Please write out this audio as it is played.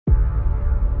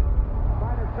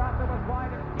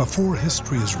Before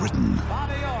history is written,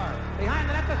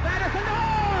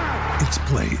 it's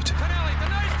played.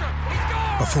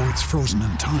 Before it's frozen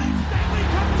in time,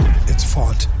 it's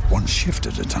fought one shift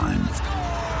at a time.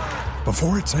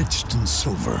 Before it's etched in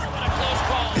silver,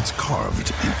 it's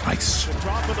carved in ice.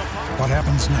 What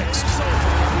happens next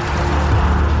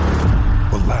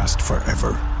will last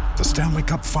forever. The Stanley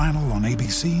Cup Final on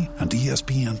ABC and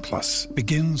ESPN Plus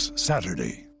begins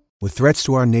Saturday. With threats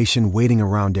to our nation waiting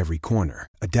around every corner,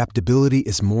 adaptability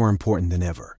is more important than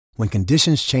ever. When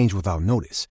conditions change without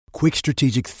notice, quick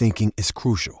strategic thinking is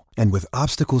crucial. And with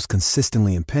obstacles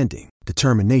consistently impending,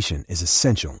 determination is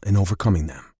essential in overcoming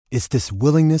them. It's this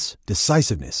willingness,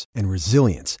 decisiveness, and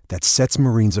resilience that sets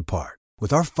Marines apart.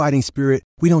 With our fighting spirit,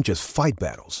 we don't just fight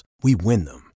battles, we win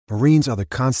them. Marines are the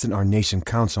constant our nation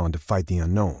counts on to fight the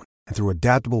unknown. And through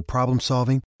adaptable problem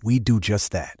solving, we do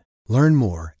just that. Learn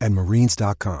more at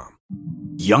marines.com.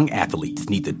 Young athletes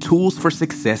need the tools for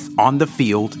success on the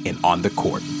field and on the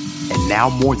court. And now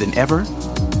more than ever,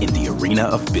 in the arena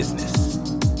of business.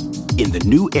 In the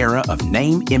new era of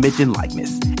name, image, and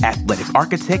likeness, Athletic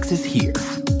Architects is here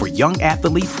for young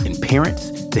athletes and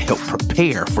parents to help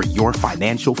prepare for your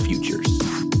financial futures.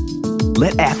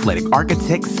 Let Athletic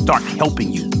Architects start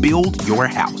helping you build your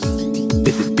house.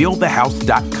 Visit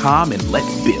buildthehouse.com and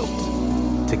let's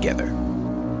build together.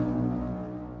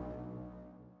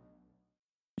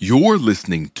 You're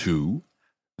listening to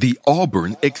The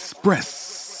Auburn Express.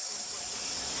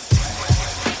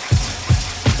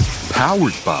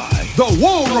 Powered by The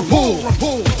War Report.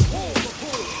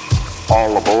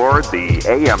 All aboard the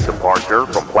AM departure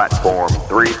from platform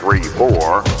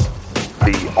 334,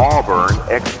 the Auburn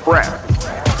Express.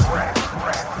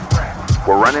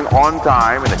 We're running on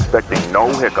time and expecting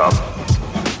no hiccups,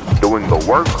 doing the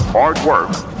hard work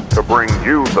to bring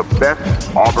you the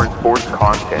best Auburn sports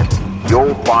content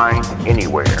you'll find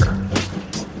anywhere.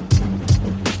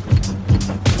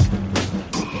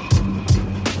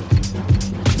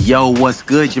 Yo, what's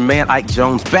good? Your man Ike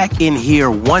Jones back in here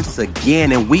once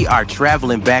again, and we are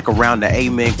traveling back around the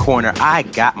Amen Corner. I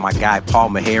got my guy Paul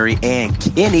Meharry and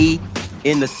Kenny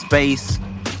in the space.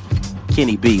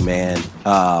 Kenny B, man.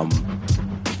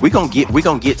 We're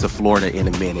gonna get to Florida in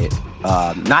a minute.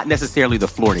 Not necessarily the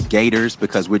Florida Gators,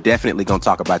 because we're definitely gonna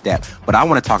talk about that. But I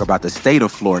want to talk about the state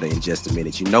of Florida in just a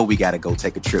minute. You know, we got to go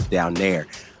take a trip down there.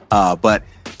 But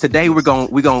today we're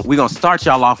gonna start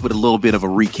y'all off with a little bit of a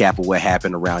recap of what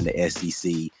happened around the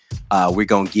SEC. We're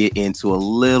gonna get into a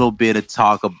little bit of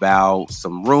talk about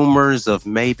some rumors of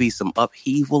maybe some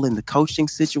upheaval in the coaching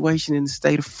situation in the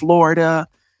state of Florida.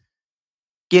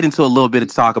 Get into a little bit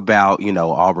of talk about, you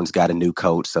know, Auburn's got a new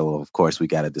coach, so of course we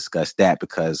got to discuss that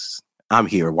because I'm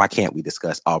here. Why can't we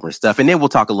discuss Auburn stuff? And then we'll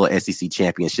talk a little SEC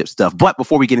championship stuff. But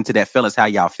before we get into that, fellas, how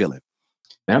y'all feeling?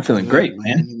 Man, I'm feeling great,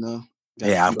 man. You know.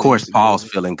 Yeah, of course, Paul's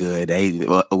feeling good. Hey,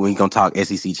 we gonna talk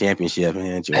SEC championship,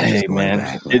 man. Hey,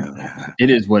 man, it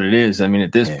is what it is. I mean,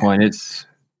 at this point, it's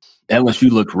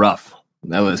LSU looked rough.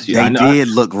 LSU, they did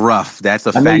look rough. That's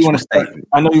a factual statement.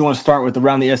 I know you want to start with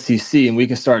around the SEC, and we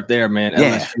can start there, man.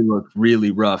 Yeah. LSU looked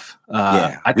really rough.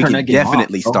 I turned that game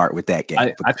definitely off. Start with that game.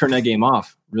 I turned that game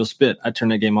off. Real spit. I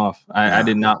turned that game off. I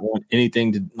did not want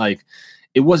anything to like.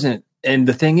 It wasn't. And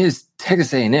the thing is,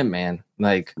 Texas A&M, man.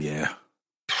 Like, yeah.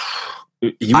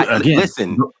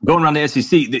 Listen, going around the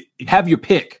SEC, have your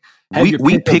pick.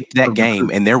 We picked that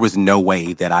game, and there was no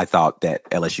way that I thought that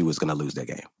LSU was going to lose that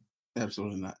game.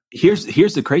 Absolutely not. Here's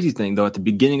the crazy thing, though. At the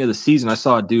beginning of the season, I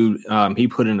saw a dude, he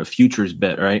put in a futures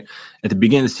bet, right? At the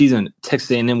beginning of the season, Texas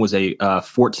A&M was a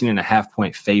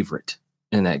 14.5-point favorite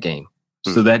in that game.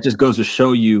 So that just goes to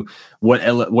show you what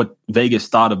Vegas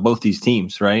thought of both these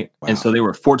teams, right? Wow. And so they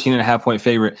were 14.5-point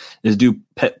favorite. This dude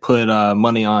put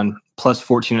money on plus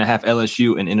 14.5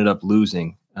 LSU and ended up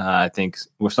losing, I think,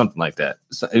 or something like that.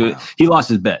 So he lost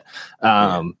his bet.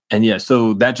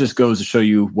 So that just goes to show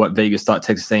you what Vegas thought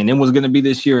Texas A&M was going to be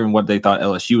this year and what they thought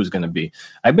LSU was going to be.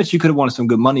 I bet you could have won some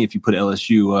good money if you put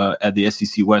LSU at the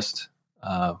SEC West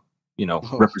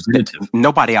representative.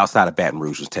 Nobody outside of Baton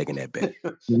Rouge was taking that bet.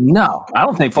 No, I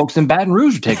don't think folks in Baton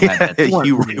Rouge were taking that bet.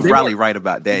 You're probably right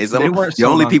about that. The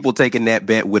only people taking that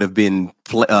bet would have been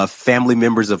family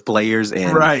members of players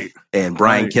and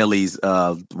Brian Kelly's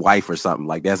wife or something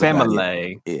like that.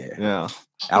 Family. Yeah.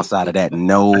 Outside of that,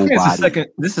 nobody.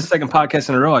 This is the second podcast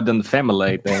in a row I've done the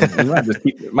family thing.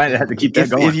 You might have to keep that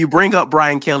going. If you bring up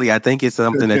Brian Kelly, I think it's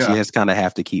something that you just kind of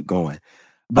have to keep going.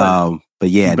 But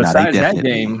yeah, besides that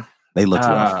game, they looked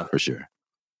rough for sure.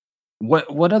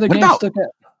 What other games stuck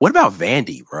out? What about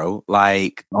Vandy, bro?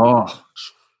 Like,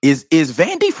 is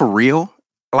Vandy for real?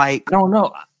 Like, I don't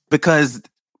know, because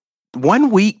 1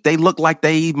 week they look like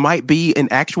they might be an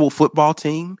actual football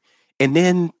team, and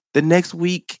then the next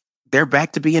week they're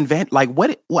back to being like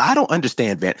what? Well, I don't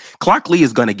understand. Clark Lee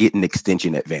is going to get an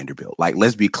extension at Vanderbilt. Like,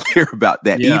 let's be clear about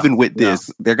that. Yeah. Even with this,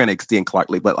 they're going to extend Clark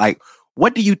Lee. But like,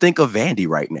 what do you think of Vandy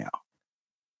right now?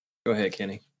 Go ahead,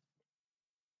 Kenny.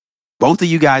 Both of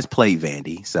you guys played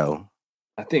Vandy, so.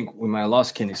 I think we might have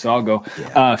lost Kenny, so I'll go.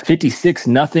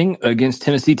 56-0 against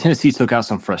Tennessee. Tennessee took out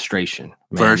some frustration.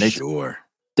 Man, For sure.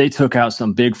 They took out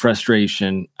some big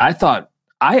frustration. I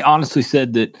honestly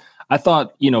said that I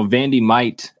thought, Vandy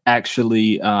might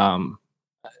actually,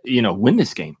 win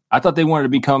this game. I thought they wanted to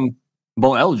become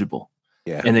bowl eligible.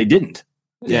 Yeah. And they didn't,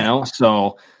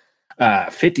 So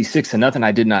 56-0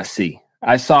 I did not see.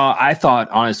 I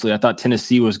thought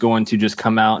Tennessee was going to just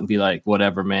come out and be like,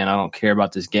 whatever, man, I don't care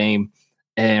about this game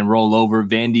and roll over.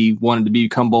 Vandy wanted to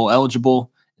become bowl eligible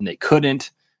and they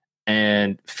couldn't.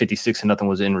 And 56-0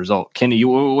 was the end result. Kenny,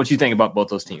 what you think about both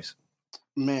those teams?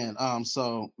 Man,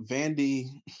 so Vandy,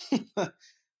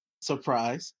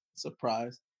 surprise.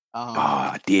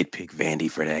 I did pick Vandy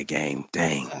for that game.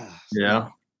 Dang. Yeah.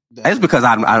 That's because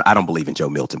I don't believe in Joe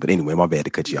Milton. But anyway, my bad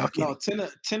to cut you off, Kenny. No,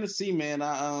 Tennessee, man,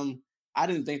 I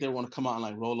didn't think they were going to come out and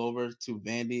like roll over to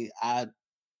Vandy. I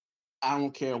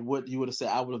don't care what you would have said.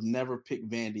 I would have never picked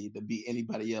Vandy to beat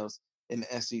anybody else in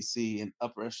the SEC and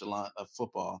upper echelon of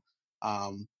football.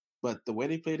 But the way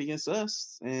they played against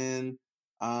us, and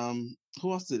who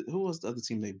was the other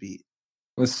team they beat?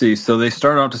 Let's see. So they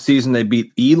started off the season. They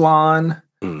beat Elon.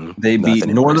 They beat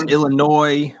Northern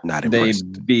Illinois. Not impressed.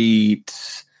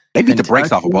 They beat the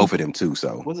brakes off of both of them too.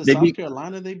 So was it South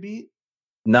Carolina they beat?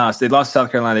 No, so they lost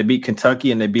South Carolina. They beat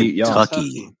Kentucky and they beat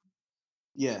Kentucky.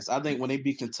 Yes, I think when they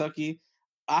beat Kentucky,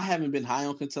 I haven't been high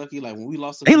on Kentucky. Like when we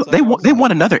lost to Kentucky, they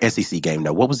won another SEC game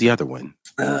though. What was the other one?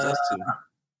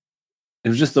 It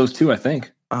was just those two, I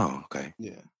think. Oh, okay.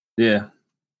 Yeah.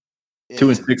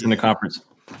 2-6 in the conference.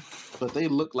 But they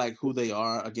look like who they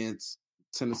are against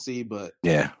Tennessee. But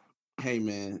hey,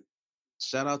 man,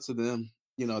 shout out to them.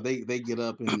 They get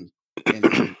up and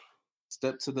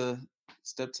step to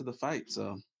the fight.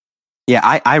 So. Yeah,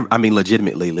 I mean,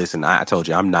 legitimately, listen, I told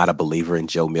you, I'm not a believer in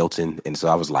Joe Milton. And so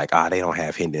I was like, they don't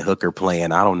have Hendon Hooker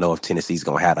playing. I don't know if Tennessee's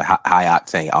going to have a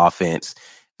high-octane offense.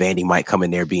 Vandy might come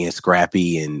in there being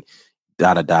scrappy and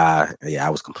da-da-da. Yeah, I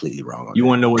was completely wrong. You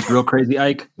want to know what's real crazy,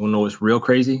 Ike? You want to know what's real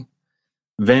crazy?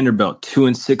 Vanderbilt,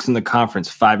 2-6 in the conference,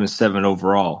 5-7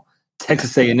 overall.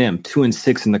 Texas A&M,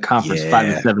 2-6 in the conference,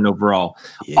 5-7 overall.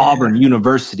 Auburn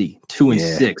University,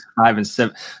 2-6,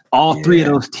 5-7. All three of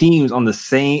those teams on the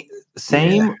same.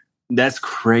 That's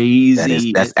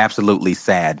crazy. That's absolutely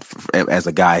sad as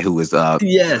a guy who is a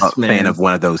fan of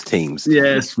one of those teams.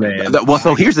 Yes, man. Well,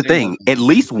 so here's the thing. At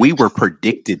least we were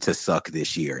predicted to suck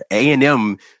this year.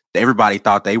 A&M, everybody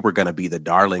thought they were going to be the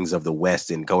darlings of the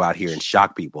West and go out here and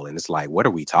shock people. And it's like, what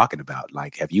are we talking about?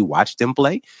 Like, have you watched them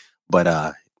play?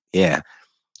 But yeah.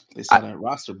 They saw that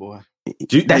roster, boy.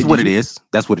 That's what it is.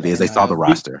 That's what it is. They saw the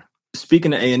roster.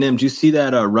 Speaking of A&M, do you see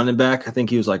that running back? I think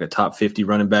he was like a top 50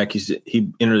 running back.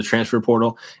 He entered the transfer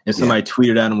portal, and somebody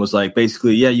tweeted at him, was like,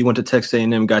 basically, you went to Texas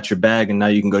A&M, got your bag, and now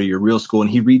you can go to your real school. And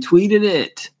he retweeted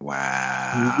it.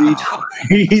 Wow.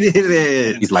 He retweeted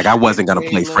it. He's like, I wasn't going to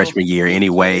play freshman year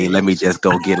anyway. Let me just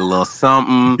go get a little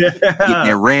something, get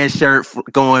that red shirt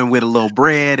going with a little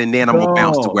bread, and then I'm going to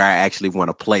bounce to where I actually want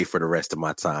to play for the rest of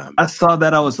my time. I saw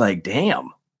that. I was like, damn.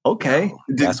 Okay. Wow,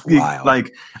 that's wild.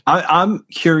 Like, I'm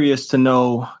curious to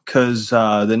know, because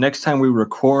the next time we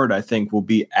record, I think will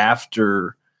be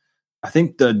after. I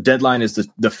think the deadline is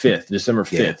the 5th, December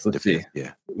 5th. Let's see.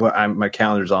 Yeah. Well, my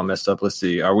calendar's all messed up. Let's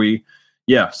see. Are we?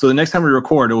 Yeah. So the next time we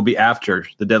record, it will be after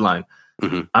the deadline.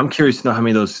 Mm-hmm. I'm curious to know how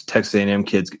many of those Texas A&M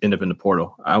kids end up in the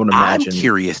portal. I would imagine. I'm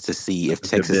curious to see if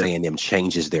Texas A&M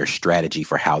changes their strategy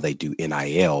for how they do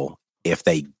NIL. If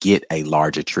they get a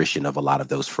large attrition of a lot of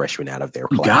those freshmen out of their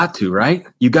class. You got to, right?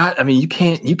 You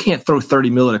can't throw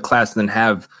 30 mil at a class and then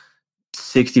have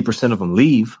 60% of them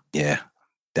leave. Yeah.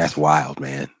 That's wild,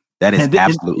 man. That is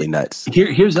absolutely nuts.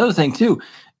 Here's the other thing too.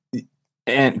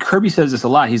 And Kirby says this a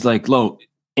lot. He's like,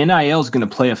 NIL is going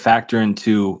to play a factor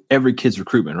into every kid's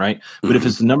recruitment, right? But if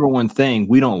it's the number one thing,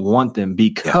 we don't want them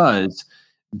because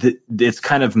it's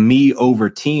kind of me over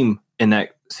team in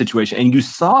that situation. And you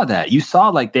saw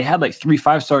like they had like 3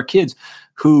 5-star kids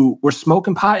who were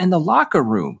smoking pot in the locker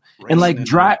room and like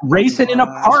racing in a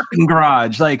parking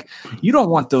garage. Like, you don't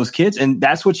want those kids. And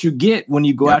that's what you get when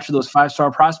you go after those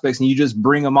 5-star prospects and you just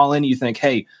bring them all in and you think,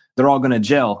 hey, they're all going to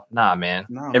gel. Nah, man.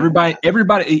 No, everybody.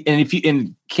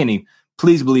 And Kenny,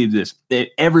 please believe this.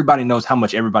 Everybody knows how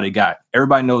much everybody got.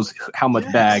 Everybody knows how much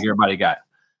bag everybody got.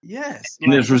 Yes.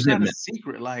 And there's resentment.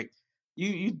 Secret. Like,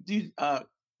 You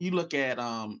look at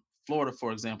Florida,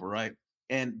 for example, right?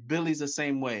 And Billy's the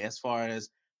same way as far as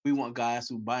we want guys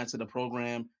who buy into the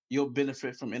program. You'll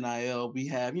benefit from NIL. We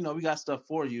have, we got stuff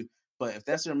for you. But if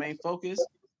that's your main focus,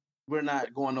 we're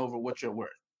not going over what you're worth.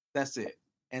 That's it.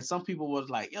 And some people was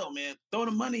like, yo, man, throw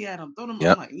the money at him. I'm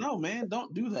like, no, man,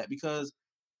 don't do that, because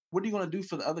what are you going to do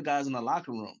for the other guys in the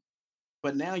locker room?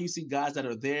 But now you see guys that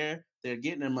are there, they're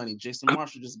getting their money. Jason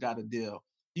Marshall just got a deal.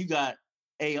 You got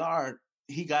AR.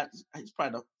 He's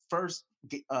probably the first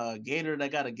Gator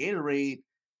that got a Gatorade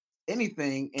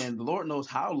anything, and Lord knows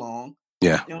how long. Yeah.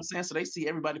 You know what I'm saying? So they see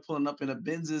everybody pulling up in the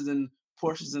Benzes and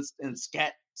Porsches and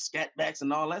scatbacks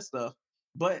and all that stuff,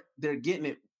 but they're getting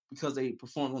it because they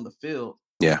performed on the field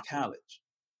in college.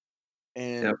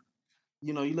 And,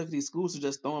 you look at these schools who are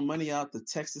just throwing money out, the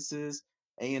Texases,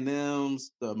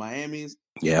 A&Ms, the Miamis.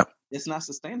 Yeah. It's not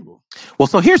sustainable. Well,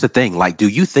 so here's the thing. Like, do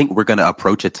you think we're going to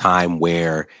approach a time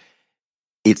where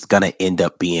it's going to end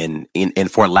up being,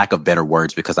 and for lack of better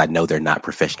words, because I know they're not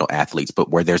professional athletes, but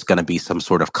where there's going to be some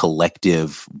sort of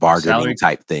collective bargaining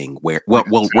type thing where,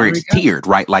 where it's tiered,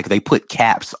 right? Like they put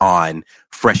caps on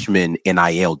freshman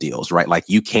NIL deals, right? Like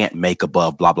you can't make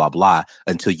above blah, blah, blah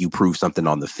until you prove something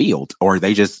on the field, or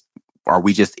are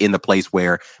we just in the place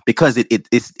where, because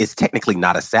it's technically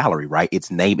not a salary, right? It's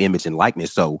name, image, and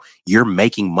likeness. So you're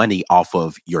making money off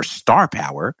of your star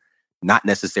power, not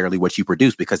necessarily what you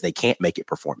produce, because they can't make it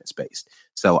performance based.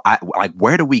 So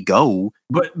where do we go?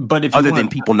 But if other than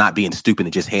people not being stupid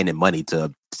and just handing money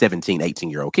to 17,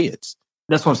 18-year-old kids.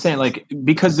 That's what I'm saying. Like,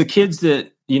 because the kids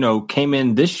that, came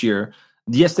in this year,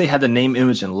 yes, they had the name,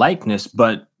 image, and likeness,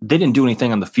 but they didn't do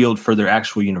anything on the field for their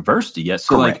actual university yet.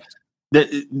 So correct.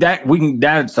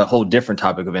 That's a whole different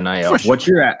topic of NIL.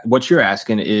 Sure. What you're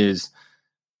asking is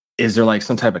there like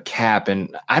some type of cap?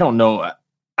 And I don't know.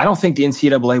 I don't think the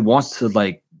NCAA wants to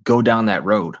like go down that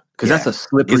road, because that's a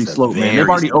slippery slope, man. They've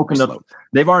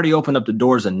already opened up the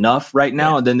doors enough right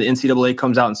now. And then the NCAA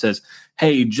comes out and says,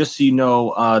 hey, just so you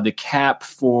know, the cap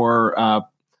for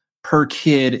per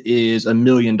kid is $1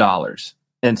 million. And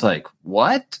it's like,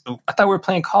 what? I thought we were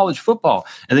playing college football.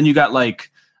 And then you got like,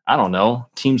 I don't know,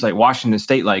 teams like Washington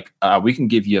State, like we can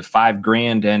give you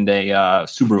 $5,000 and a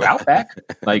Subaru Outback.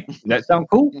 Like, that sound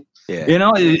cool? Yeah.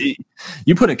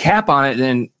 You put a cap on it,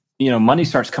 then money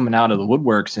starts coming out of the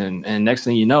woodworks, and next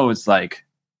thing you know, it's like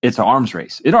it's an arms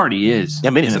race. It already is. I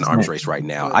mean, it's an arms race right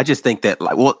now. I just think that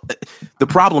the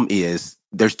problem is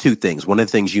there's two things. One of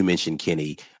the things you mentioned,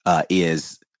 Kenny,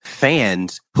 is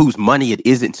fans whose money it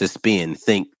isn't to spend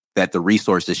think that the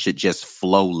resources should just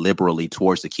flow liberally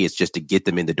towards the kids just to get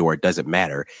them in the door. It doesn't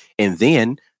matter. And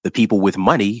then the people with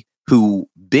money who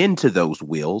bend to those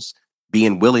wheels,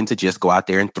 being willing to just go out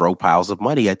there and throw piles of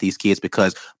money at these kids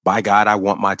because, by God, I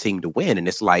want my team to win. And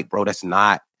it's like, bro, that's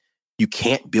not, you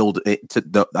can't build it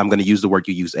to I'm going to use the word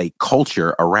you use, a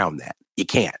culture around that. You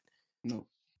can't. No,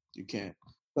 you can't.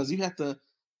 Because you have to,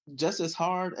 just as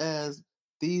hard as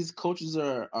these coaches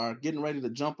are getting ready to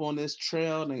jump on this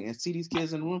trail and see these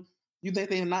kids in the room, you think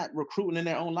they're not recruiting in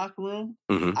their own locker room?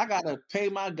 Mm-hmm. I got to pay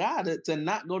my guy to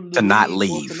not go to the to not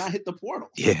leave, to not hit the portal.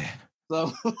 Yeah.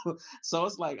 So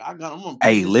it's like I'm gonna.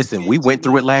 Hey, listen, we went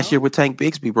through it last year with Tank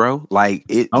Bigsby, bro. Like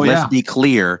let's be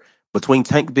clear, between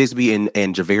Tank Bigsby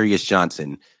and Javarius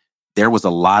Johnson, there was a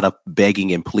lot of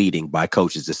begging and pleading by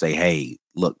coaches to say, "Hey,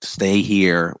 look, stay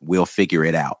here. We'll figure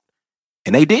it out,"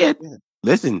 and they did. Yeah.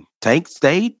 Listen, Tank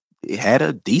stayed. It had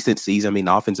a decent season. I mean,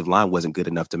 the offensive line wasn't good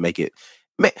enough to make it.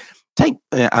 Man, Tank,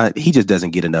 he just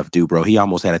doesn't get enough due, bro. He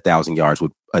almost had 1,000 yards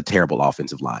with a terrible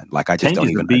offensive line. Like, I just Tank don't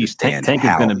even understand. Tank is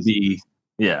going to be,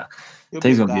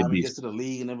 Tank's going to be a beast. Gets to the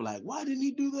league and they're like, why didn't he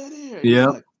do that here? Yeah.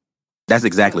 Like, that's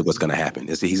exactly what's going to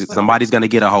happen. Somebody's going to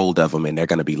get a hold of him and they're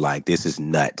going to be like, this is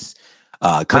nuts.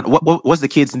 What was the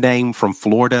kid's name from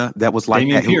Florida that was like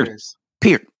Damian that?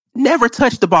 Pierce. Never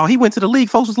touched the ball. He went to the league.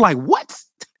 Folks was like, what?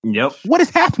 Yep. What is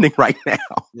happening right now?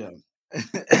 Yeah.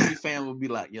 Every fan would be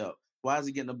like, yo, why is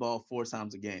he getting the ball 4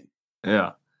 times a game?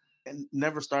 Yeah. And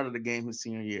never started a game his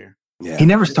senior year. Yeah. He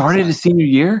never started his senior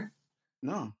year?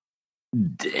 No.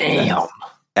 Damn.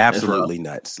 Absolutely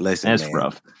nuts. Listen, that's man,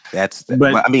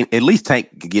 rough. I mean, at least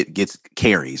Tank gets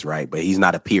carries, right? But he's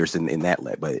not a Pierce in that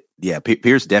leg. But yeah,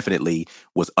 Pierce definitely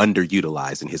was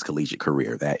underutilized in his collegiate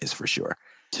career. That is for sure.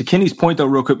 To Kenny's point, though,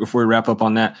 real quick before we wrap up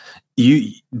on that,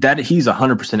 he's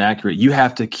 100% accurate. You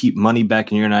have to keep money back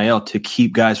in your NIL to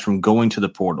keep guys from going to the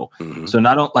portal. Mm-hmm. So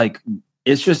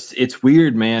it's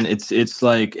weird, man. It's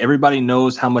like everybody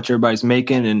knows how much everybody's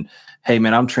making, and hey,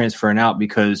 man, I'm transferring out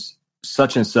because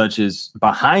such and such is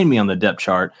behind me on the depth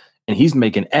chart, and he's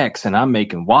making X and I'm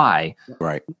making Y.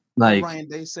 Right. Like Ryan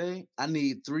Day say, I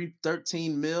need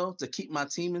 $13 million to keep my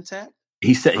team intact.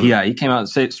 He said, he came out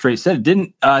and straight said it.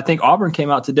 Didn't I think Auburn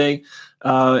came out today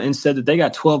and said that they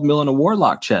got $12 million in a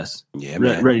Warlock chest,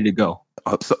 ready to go.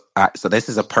 So this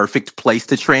is a perfect place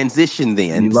to transition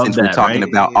then, since we're talking right?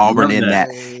 about Auburn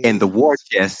in the war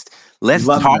chest. Let's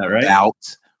talk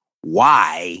about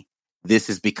why this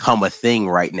has become a thing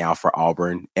right now for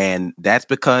Auburn, and that's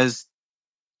because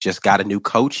just got a new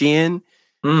coach in,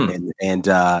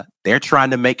 and they're trying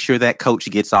to make sure that coach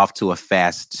gets off to a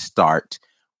fast start.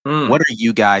 What are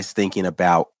you guys thinking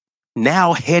about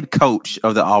now? Head coach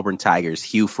of the Auburn Tigers,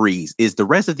 Hugh Freeze, is the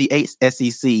rest of the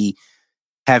SEC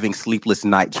having sleepless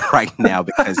nights right now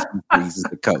because Hugh Freeze is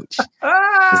the coach? Is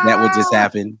that what just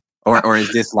happened? Or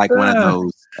is this like one of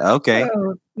those? Okay.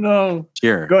 No.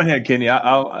 Sure. Go ahead, Kenny.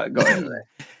 I'll go ahead.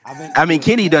 I mean,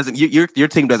 Kenny doesn't. Your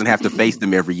team doesn't have to face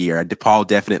them every year. Paul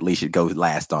definitely should go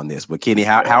last on this. But Kenny,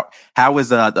 how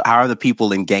are the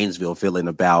people in Gainesville feeling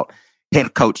about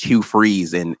head coach Hugh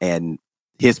Freeze and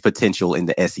his potential in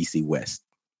the SEC West?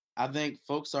 I think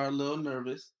folks are a little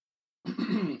nervous,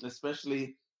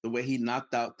 especially the way he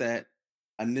knocked out that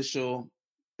initial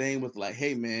thing with like,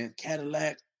 "Hey man,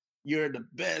 Cadillac, you're the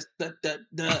best.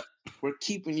 We're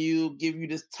keeping you, give you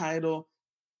this title."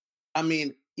 I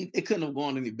mean, it couldn't have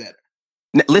gone any better.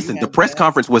 Now, listen, the press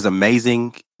conference was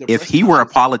amazing. If he were a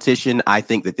politician, I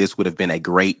think that this would have been a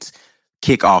great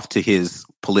kickoff to his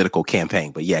political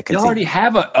campain. But yeah, continue. You already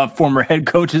have a former head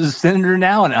coach as a senator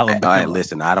now in Alabama. All right,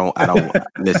 listen, I don't.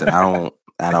 I'm just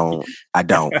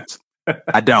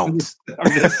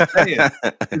saying.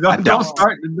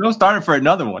 Don't start it for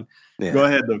another one. Yeah. Go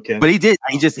ahead though, Ken. But he did.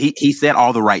 He said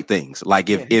all the right things. Like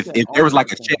if there was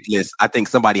like a checklist, I think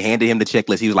somebody handed him the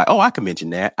checklist. He was like, "Oh, I can mention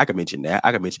that. I can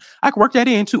work that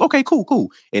in too. Okay,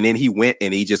 cool." And then he went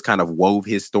and he just kind of wove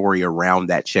his story around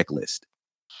that checklist.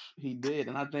 He did,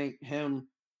 and I think him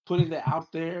putting that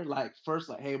out there, like first,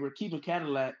 like, "Hey, we're keeping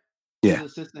Cadillac as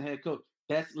assistant head coach."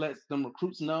 That lets them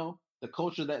recruits know the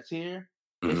culture that's here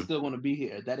is still going to be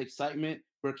here. That excitement,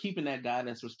 we're keeping that guy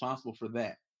that's responsible for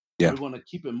that. Yeah. We're going to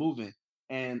keep it moving.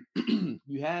 And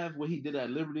you have what he did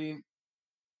at Liberty,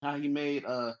 how he made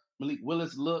Malik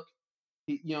Willis look.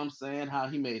 You know what I'm saying? How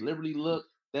he made Liberty look.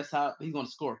 That's how he's going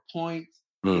to score points.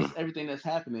 It's everything that's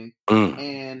happening.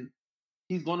 And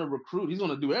he's going to recruit. He's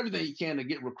going to do everything he can to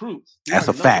get recruits. That's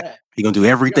a fact. He's going to do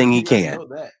everything he can.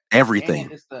 Everything.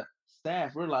 And it's the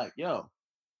staff. We're like,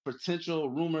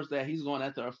 potential rumors that he's going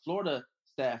after a Florida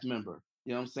staff member.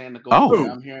 You know what I'm saying? To go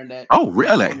I'm hearing that. Oh,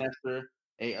 really? Going after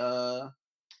a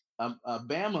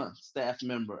Bama staff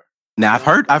member. Now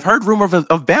I've heard rumors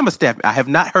of Bama staff. I have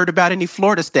not heard about any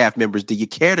Florida staff members. Do you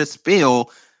care to spill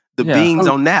the beans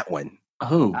on that one?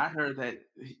 Who? I heard that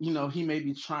he may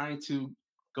be trying to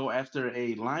go after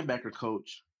a linebacker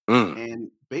coach and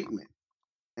Bateman,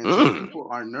 and some people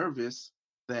are nervous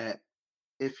that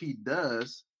if he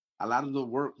does, a lot of the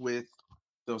work with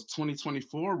those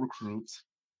 2024 recruits,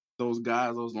 those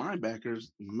guys, those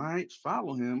linebackers might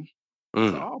follow him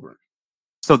to Auburn.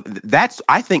 So that's,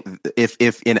 I think,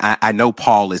 I know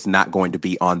Paul is not going to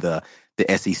be on the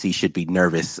SEC should be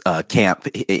nervous camp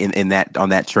on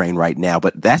that train right now,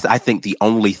 but that's, I think, the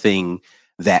only thing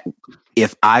that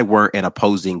if I were an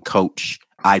opposing coach,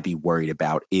 I'd be worried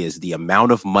about is the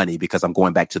amount of money, because I'm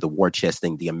going back to the war chest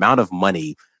thing, the amount of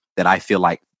money that I feel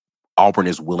like Auburn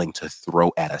is willing to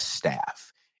throw at a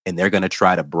staff, and they're going to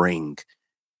try to bring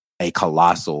a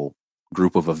colossal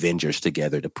group of Avengers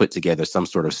together to put together some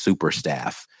sort of super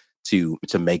staff to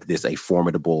make this a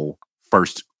formidable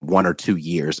first 1 or 2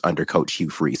 years under Coach Hugh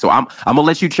Freeze. So I'm gonna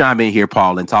let you chime in here,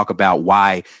 Paul, and talk about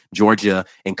why Georgia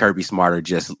and Kirby Smart are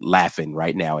just laughing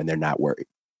right now and they're not worried.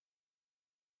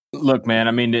 Look, man,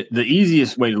 I mean, the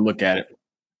easiest way to look at it,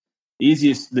 the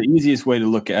easiest way to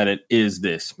look at it is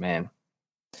this, man.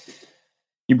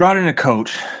 You brought in a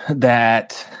coach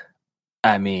that,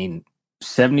 I mean,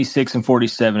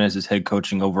 76-47 as his head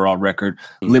coaching overall record.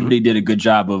 Liberty did a good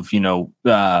job of,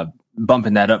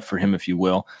 bumping that up for him, if you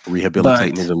will.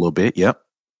 Rehabilitating it a little bit. Yep.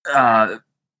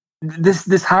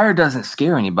 This hire doesn't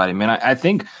scare anybody, man. I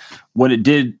think what it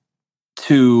did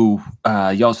to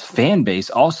y'all's fan base,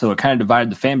 also, it kind of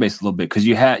divided the fan base a little bit, because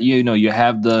you have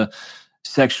the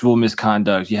sexual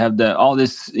misconduct, you have all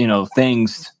this,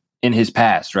 things in his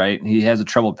past, right? He has a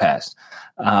troubled past.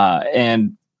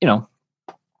 And,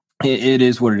 it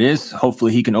is what it is.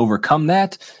 Hopefully he can overcome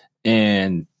that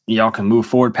and y'all can move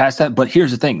forward past that. But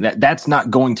here's the thing, that's not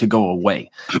going to go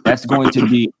away. That's going to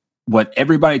be what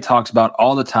everybody talks about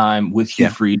all the time with Hugh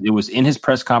Freeze. It was in his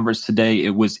press conference today.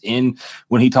 It was in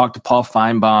when he talked to Paul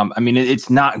Feinbaum. I mean, it's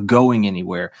not going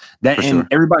anywhere.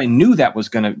 Everybody knew that was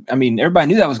going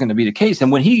to be the case.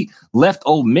 And when he left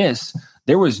Ole Miss,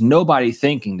 there was nobody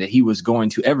thinking that he was going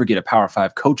to ever get a Power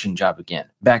 5 coaching job again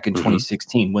back in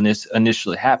 2016 when this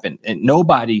initially happened. And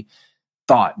nobody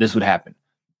thought this would happen.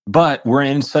 But we're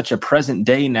in such a present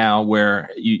day now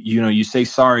where you say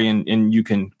sorry and you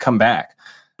can come back.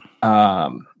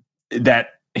 That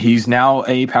he's now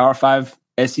a Power 5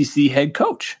 SEC head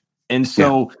coach. And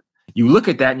so you look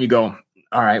at that and you go,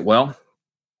 all right, well,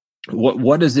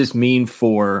 what does this mean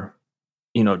for,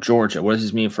 Georgia? What does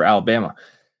this mean for Alabama?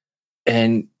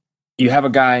 And you have a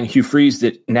guy in Hugh Freeze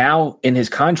that now in his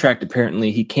contract,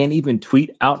 apparently he can't even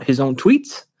tweet out his own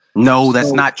tweets. No,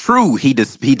 that's not true. He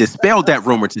dispelled that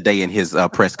rumor today in his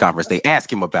press conference. They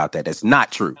asked him about that. That's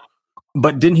not true.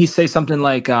 But didn't he say something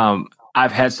like,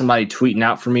 I've had somebody tweeting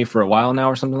out for me for a while now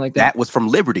or something like that? That was from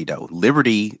Liberty, though.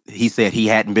 Liberty, he said he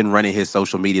hadn't been running his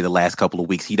social media the last couple of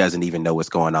weeks. He doesn't even know what's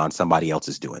going on. Somebody else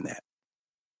is doing that.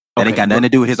 That ain't got nothing to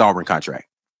do with his Auburn contract.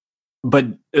 But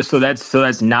so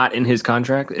that's not in his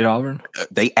contract at Auburn?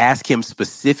 They asked him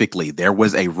specifically. There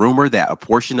was a rumor that a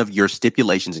portion of your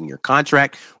stipulations in your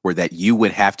contract were that you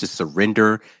would have to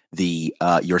surrender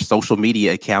your social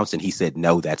media accounts, and he said,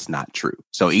 no, that's not true.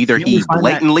 So either he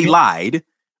blatantly lied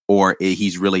or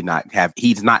he's really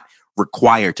he's not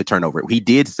required to turn over. He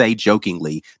did say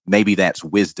jokingly, maybe that's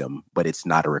wisdom, but it's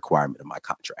not a requirement of my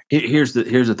contract. Here's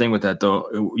the thing with that,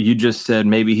 though. You just said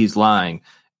maybe he's lying.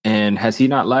 And has he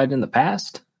not lied in the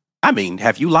past? I mean,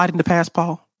 have you lied in the past,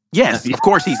 Paul? Yes, of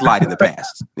course he's lied in the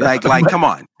past. Like, come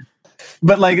on.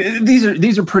 But like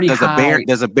these are pretty high.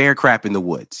 There's a bear crap in the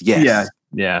woods. Yes.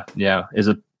 Yeah.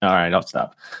 All right, I'll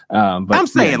stop. But I'm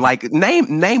saying,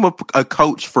 name a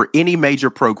coach for any major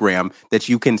program that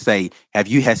you can say,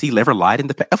 has he ever lied in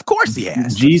the past? Of course he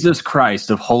has. Jesus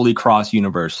Christ of Holy Cross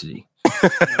University.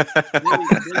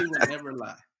 Billy would never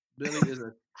lie. Billy is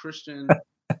a Christian,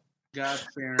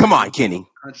 God-fearing. Come on, Kenny.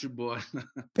 Country boy.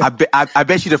 I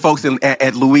bet you the folks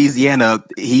at Louisiana,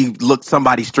 he looked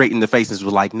somebody straight in the face and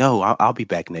was like, no, I'll be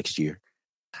back next year.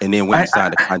 And then when he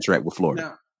signed a contract with Florida.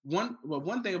 Now,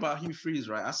 one thing about Hugh Freeze,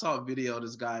 right? I saw a video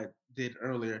this guy did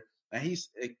earlier, and he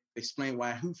explained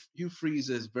why Hugh Freeze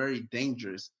is very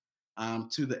dangerous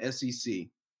to the SEC,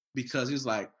 because he's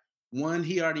like, one,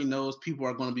 he already knows people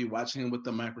are going to be watching him with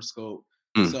the microscope,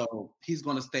 so he's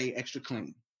going to stay extra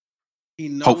clean. He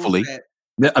knows hopefully that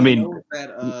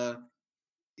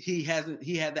he had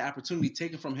the opportunity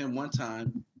taken from him one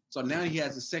time, so now he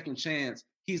has a second chance.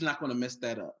 He's not going to mess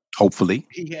that up. Hopefully,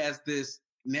 he has this.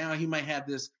 Now he might have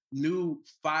this new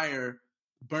fire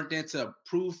burnt in to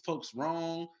prove folks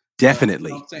wrong.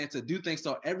 Definitely. I'm saying, to do things.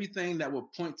 So everything that will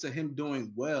point to him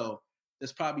doing well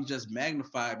is probably just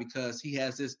magnified because he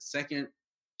has this second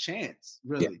chance,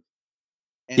 really.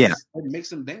 Yeah. And it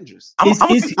makes him dangerous. I'm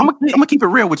gonna keep it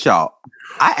real with y'all.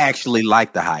 I actually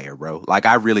like the hire, bro. Like,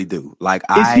 I really do. Like,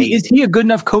 is he a good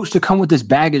enough coach to come with this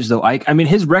baggage, though, Ike? I mean,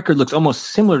 his record looks almost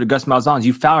similar to Gus Malzahn's.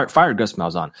 You fired Gus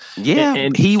Malzahn. Yeah,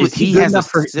 and he has enough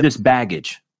for this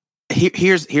baggage.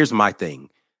 Here's my thing.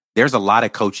 There's a lot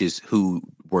of coaches who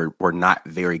were not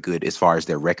very good as far as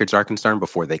their records are concerned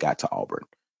before they got to Auburn.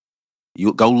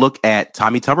 You go look at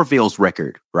Tommy Tuberville's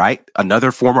record, right?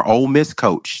 Another former Ole Miss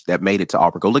coach that made it to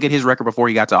Auburn. Go look at his record before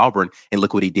he got to Auburn and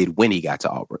look what he did when he got to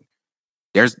Auburn.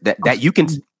 There's that you can.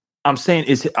 I'm saying,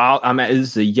 is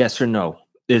this a yes or no?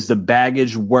 Is the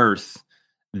baggage worth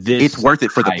this? It's worth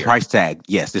it for the price tag.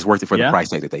 Yes, it's worth it for the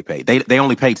price tag that they paid. They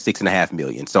only paid $6.5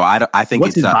 million. So I think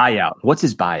what's his buyout? What's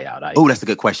his buyout? Oh, that's a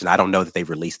good question. I don't know that they've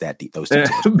released those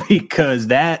details.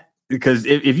 Because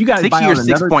if you got 6 years,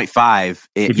 6.5,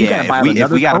 if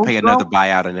we got to pay another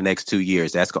buyout in the next 2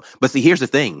 years, that's cool. But see, here's the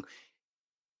thing: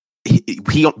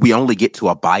 we only get to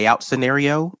a buyout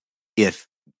scenario if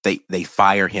they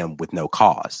fire him with no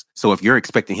cause. So if you're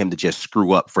expecting him to just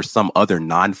screw up for some other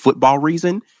non-football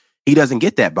reason, he doesn't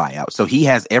get that buyout. So he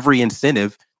has every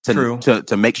incentive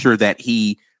to make sure that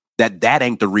that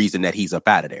ain't the reason that he's up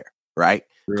out of there, right?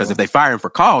 Because if they fire him for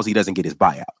cause, he doesn't get his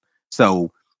buyout.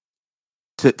 So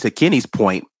to Kenny's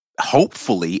point,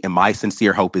 hopefully, and my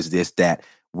sincere hope is this, that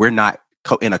we're not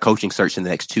in a coaching search in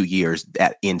the next 2 years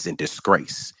that ends in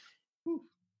disgrace.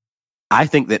 I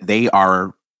think that they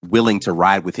are willing to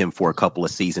ride with him for a couple of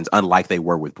seasons, unlike they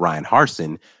were with Brian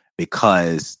Harsin,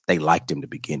 because they liked him to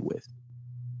begin with.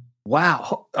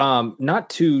 Wow.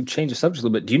 Not to change the subject a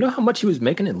little bit, do you know how much he was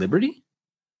making at Liberty?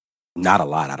 Not a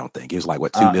lot, I don't think. It was like,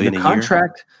 what, $2 million a year?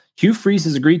 Contract, Hugh Freeze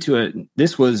has agreed to it.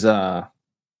 This was...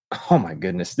 oh my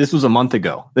goodness. This was a month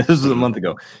ago.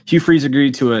 Hugh Freeze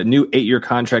agreed to a new 8-year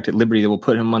contract at Liberty that will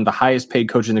put him among the highest paid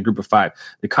coaches in the group of 5.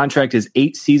 The contract is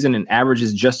 8 season and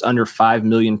averages just under $5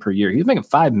 million per year. He's making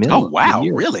 $5 million. Oh, wow.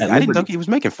 Really? I didn't think he was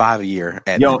making $5 a year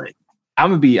at Liberty.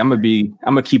 I'm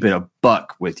gonna keep it a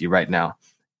buck with you right now.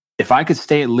 If I could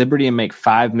stay at Liberty and make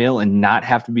 $5 million and not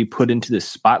have to be put into the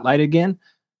spotlight again,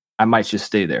 I might just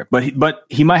stay there. But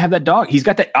he might have that dog. He's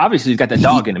got that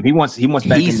dog in him. He wants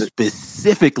back he in the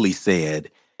specifically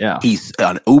said he's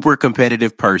an uber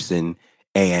competitive person,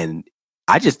 and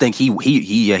I just think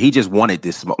he just wanted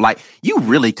this smoke. Like, you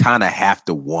really kind of have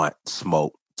to want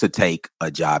smoke to take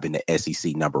a job in the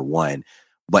SEC #1,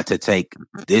 but to take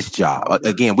this job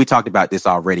again, we talked about this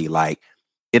already. Like,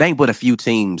 it ain't but a few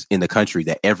teams in the country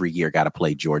that every year got to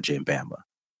play Georgia and Bama.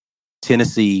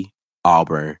 Tennessee,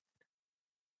 Auburn.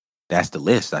 That's the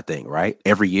list, I think, right?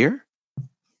 Every year.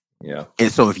 Yeah.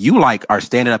 And so if you are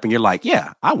standing up and you're like,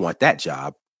 yeah, I want that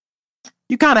job,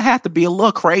 you kind of have to be a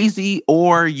little crazy,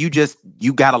 or you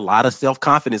got a lot of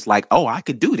self-confidence, like, oh, I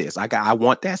could do this. I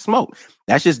want that smoke.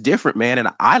 That's just different, man. And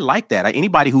I like that.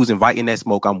 Anybody who's inviting that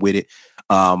smoke, I'm with it.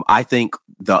 I think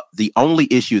the only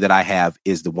issue that I have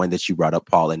is the one that you brought up,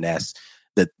 Paul, and that's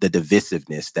the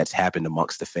divisiveness that's happened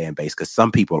amongst the fan base, because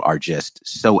some people are just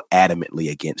so adamantly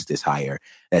against this hire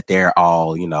that they're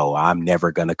all, I'm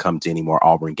never going to come to any more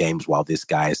Auburn games while this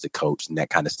guy is the coach and that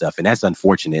kind of stuff. And that's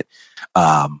unfortunate,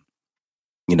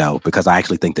 because I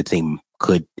actually think the team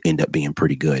could end up being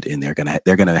pretty good, and they're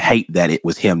gonna hate that it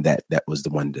was him that was the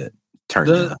one to turn.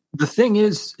 The thing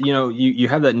is, you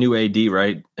have that new AD,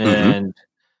 right? And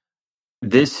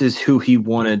this is who he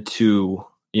wanted to,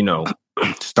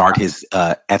 start his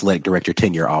athletic director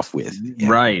tenure off with. Yeah.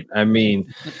 Right. I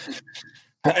mean,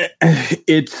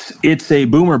 it's a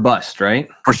boomer bust, right?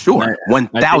 For sure.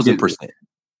 1,000%.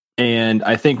 And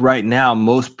I think right now,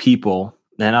 most people,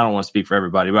 and I don't want to speak for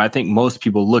everybody, but I think most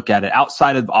people look at it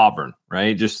outside of Auburn,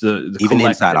 right? Just the even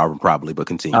inside Auburn, probably, but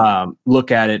continue. Look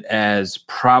at it as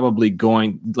probably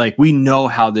going, like, we know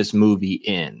how this movie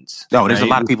ends. No, there's a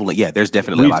lot of people. Yeah, there's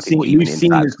definitely a lot of people. We've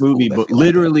seen this movie, but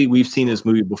literally we've seen this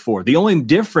movie before. The only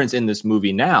difference in this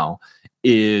movie now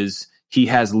is he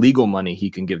has legal money he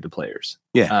can give to players.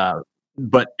 Yeah.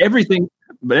 But everything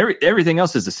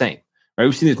else is the same. Right?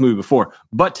 We've seen this movie before.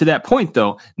 But to that point,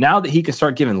 though, now that he can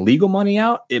start giving legal money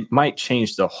out, it might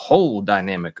change the whole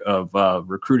dynamic of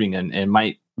recruiting and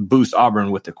might boost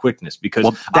Auburn with the quickness, because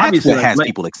that's what has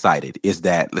people excited, is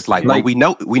that it's like we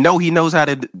know he knows how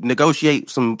to negotiate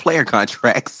some player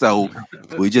contracts, so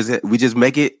we just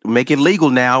make it legal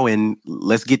now, and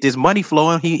let's get this money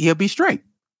flowing. He'll be straight.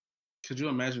 Could you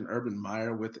imagine Urban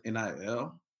Meyer with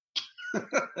NIL?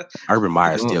 Urban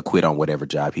Meyer still quit on whatever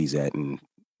job he's at,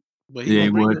 but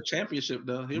he'll bring you a championship,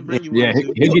 though. He'll bring you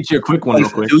he'll get you a quick one real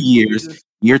quick. 2 years.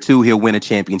 Year 2, he'll win a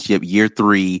championship. Year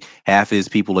 3, half his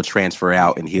people will transfer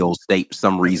out, and he'll state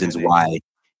some reasons why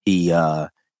he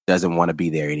doesn't want to be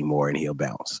there anymore, and he'll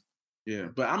bounce. Yeah,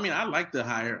 but I mean, I like the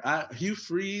hire. Hugh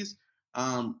Freeze,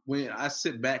 when I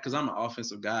sit back, because I'm an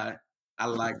offensive guy, I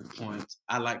like points.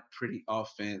 I like pretty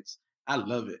offense. I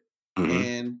love it. Mm-hmm.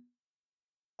 And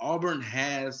Auburn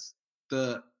has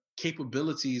the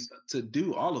capabilities to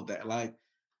do all of that. Like,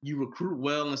 you recruit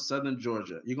well in Southern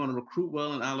Georgia. You're going to recruit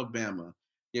well in Alabama.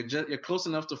 You're close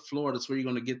enough to Florida to where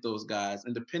you're going to get those guys.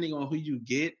 And depending on who you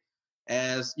get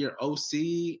as your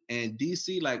OC and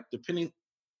DC, like, depending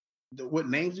what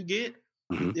names you get,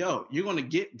 you're going to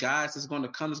get guys that's going to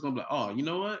come, that's going to be like, oh, you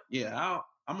know what? Yeah,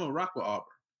 I'm going to rock with Auburn.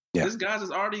 Yeah. This guys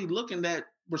is already looking that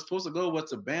we're supposed to go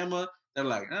to Bama. They're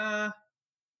like, nah,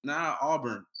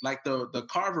 Auburn. Like the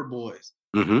Carver boys.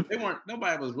 Mm-hmm.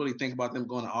 Nobody was really thinking about them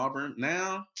going to Auburn.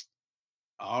 Now,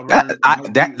 Auburn.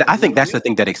 I think that's the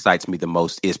thing that excites me the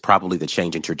most, is probably the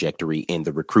change in trajectory in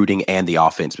the recruiting and the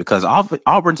offense, because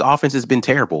Auburn's offense has been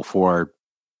terrible for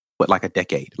like a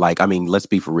decade. Like, I mean, let's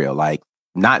be for real. Like,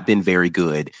 not been very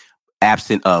good,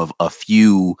 absent of a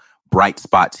few bright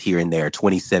spots here and there.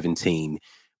 2017.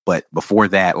 But before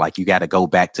that, like, you got to go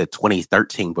back to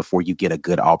 2013 before you get a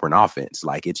good Auburn offense.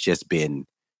 Like, it's just been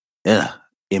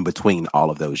in between all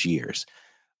of those years.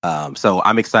 So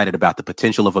I'm excited about the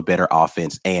potential of a better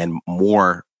offense and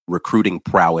more recruiting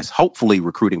prowess, hopefully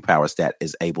recruiting prowess that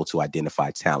is able to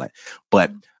identify talent.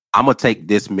 But I'm going to take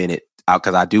this minute out,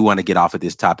 because I do want to get off of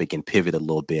this topic and pivot a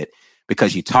little bit,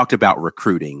 because you talked about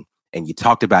recruiting and you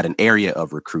talked about an area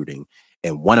of recruiting.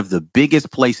 And one of the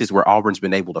biggest places where Auburn's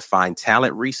been able to find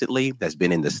talent recently has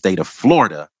been in the state of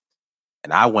Florida.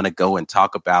 And I want to go and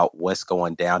talk about what's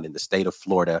going down in the state of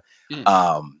Florida.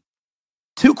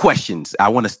 2 questions.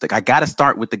 I got to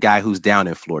start with the guy who's down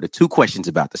in Florida. 2 questions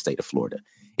about the state of Florida.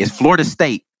 Is Florida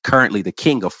State currently the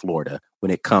king of Florida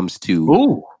when it comes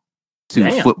to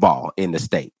football in the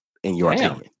state, in your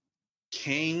opinion?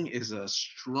 King is a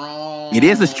strong. It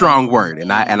is a strong word,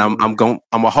 and I'm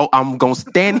gonna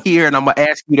stand here and I'm gonna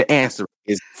ask you to answer.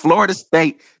 Is Florida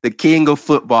State the king of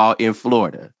football in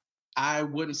Florida? I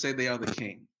wouldn't say they are the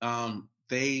king.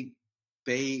 They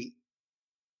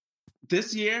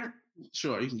this year,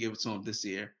 sure, you can give it to them this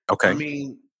year. Okay. I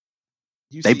mean,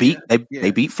 they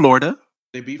beat Florida.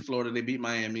 They beat Florida. They beat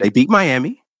Miami. They beat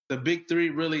Miami. The big three,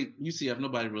 really, UCF.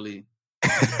 Nobody really.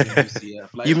 UCF.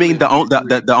 Like, you mean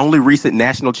the only recent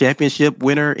national championship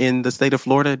winner in the state of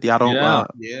Florida? Y'all don't.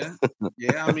 Yeah.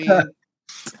 I mean,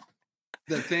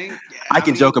 the thing. I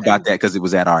can joke about that because it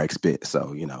was at our expense.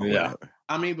 So Yeah. Whatever.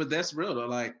 I mean, but that's real though.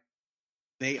 Like,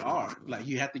 they are. Like,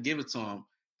 you have to give it to them.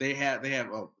 They have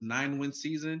a 9-win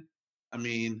season. I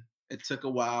mean, it took a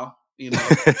while.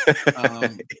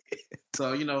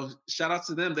 So shout out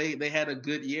to them. They had a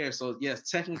good year. So yes,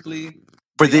 technically.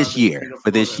 For this year,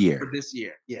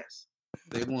 yes,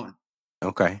 they won.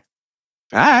 Okay,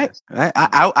 all right.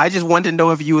 I just wanted to know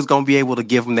if you was going to be able to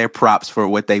give them their props for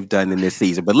what they've done in this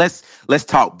season. But let's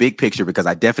talk big picture because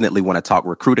I definitely want to talk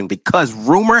recruiting because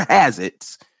rumor has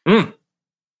it.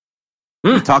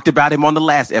 We talked about him on the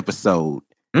last episode,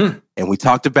 and we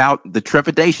talked about the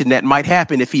trepidation that might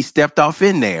happen if he stepped off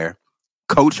in there.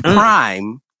 Coach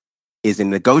Prime is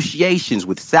in negotiations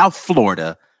with South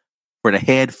Florida for the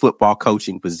head football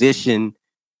coaching position.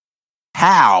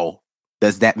 How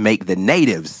does that make the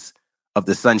natives of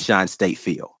the Sunshine State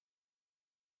feel?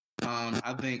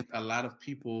 I think a lot of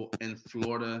people in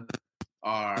Florida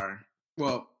are,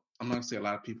 well, I'm not going to say a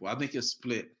lot of people. I think it's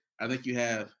split. I think you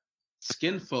have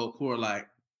skin folk who are like,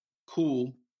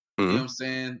 cool, you know what I'm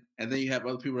saying? And then you have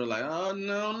other people who are like, oh,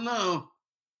 no.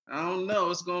 I don't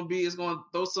know. It's going to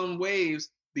throw some waves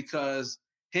because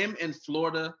him in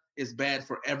Florida is bad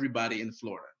for everybody in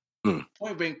Florida.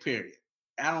 Point blank, period.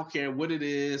 I don't care what it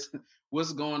is,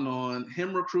 what's going on.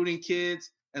 Him recruiting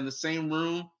kids in the same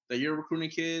room that you're recruiting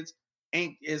kids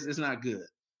is not good.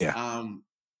 Yeah.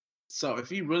 So if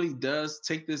he really does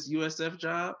take this USF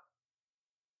job,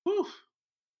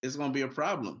 it's going to be a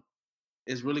problem.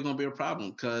 It's really going to be a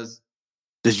problem because.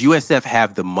 Does USF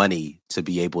have the money to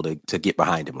be able to get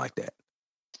behind him like that?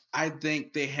 I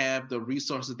think they have the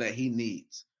resources that he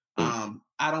needs.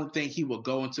 I don't think he will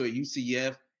go into a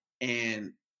UCF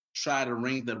and try to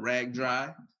wring the rag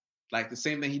dry. Like the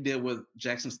same thing he did with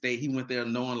Jackson State. He went there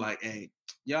knowing like, hey,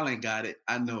 y'all ain't got it.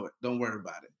 I know it. Don't worry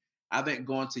about it. I think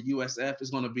going to USF is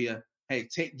going to be hey,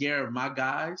 take care of my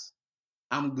guys.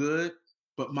 I'm good.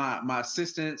 But my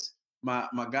assistants, my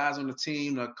guys on the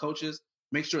team, the coaches,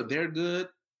 make sure they're good.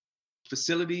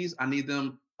 Facilities, I need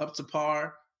them up to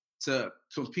par to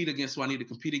compete against who I need to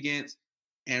compete against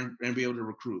and be able to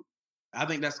recruit. I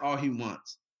think that's all he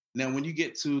wants. Now, when you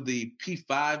get to the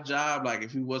P5 job, like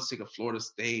if he was to take a Florida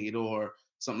State or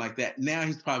something like that, now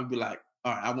he's probably be like,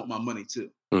 all right, I want my money too.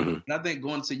 But I think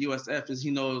going to USF is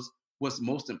he knows what's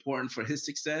most important for his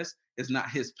success is not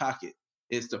his pocket.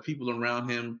 It's the people around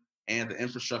him and the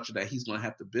infrastructure that he's going to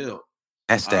have to build.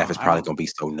 That staff is probably going to be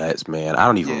so nuts, man. I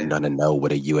don't even know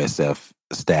what a USF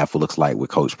staff looks like with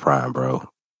Coach Prime, bro.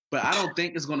 But I don't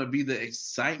think it's going to be the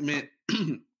excitement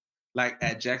like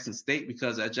at Jackson State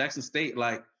because at Jackson State,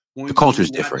 like when the culture is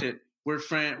different. We're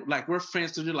friends.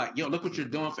 So you're like, yo, look what you're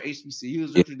doing for HBCUs.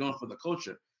 Look what you're doing for the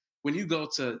culture. When you go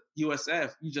to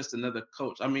USF, you're just another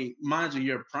coach. I mean, mind you,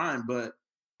 you're Prime, but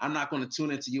I'm not going to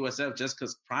tune into USF just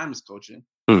because Prime is coaching.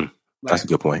 That's a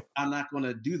good point. I'm not going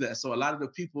to do that. So a lot of the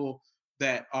people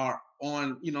that are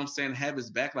on, you know what I'm saying, have his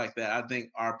back like that, I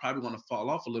think are probably going to fall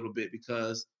off a little bit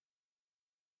because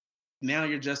now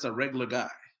you're just a regular guy.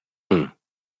 You know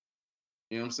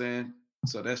what I'm saying?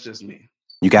 So that's just me.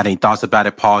 You got any thoughts about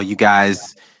it, Paul? You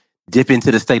guys dip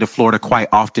into the state of Florida quite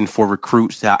often for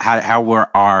recruits. How were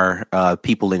our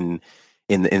people in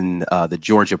the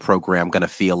Georgia program going to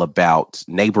feel about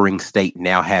neighboring state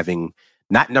now having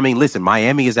listen,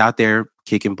 Miami is out there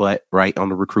kicking butt right on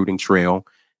the recruiting trail.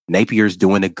 Napier's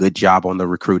doing a good job on the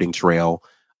recruiting trail.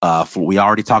 We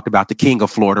already talked about the king of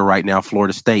Florida right now,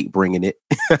 Florida State bringing it.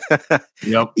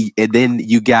 Yep. And then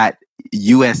you got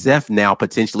USF now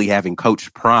potentially having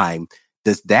Coach Prime.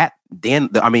 Does that then?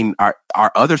 Are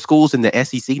other schools in the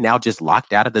SEC now just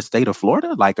locked out of the state of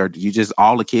Florida? Like, are you just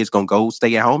all the kids gonna go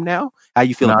stay at home now? How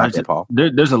you feel about that, Paul?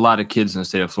 There's a lot of kids in the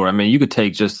state of Florida. I mean, you could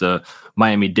take just the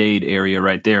Miami-Dade area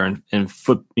right there and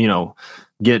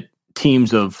get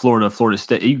teams of Florida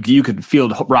State. You could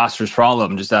field rosters for all of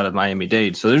them just out of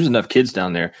Miami-Dade. So there's enough kids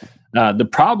down there. The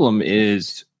problem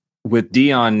is with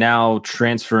Dion now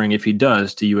transferring, if he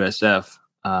does, to USF.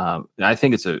 I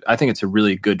think it's a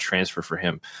really good transfer for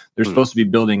him. They're supposed to be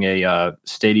building a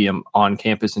stadium on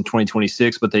campus in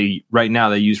 2026, but right now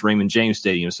they use Raymond James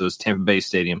Stadium, so it's Tampa Bay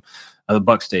Stadium, the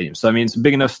Buck Stadium. So I mean, it's a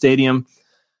big enough stadium.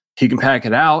 He can pack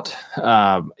it out.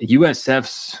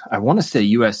 USF's, I want to say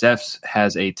USF's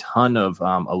has a ton of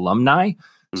alumni.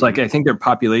 So like I think their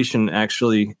population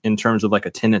actually in terms of like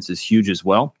attendance is huge as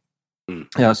well.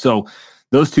 So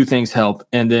those two things help.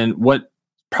 And then what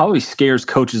probably scares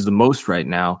coaches the most right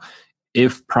now,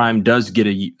 if Prime does get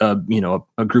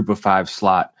a group of 5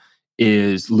 slot,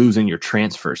 is losing your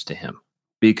transfers to him,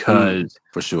 because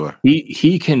for sure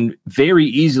he can very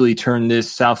easily turn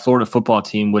this South Florida football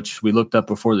team, which we looked up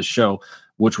before the show,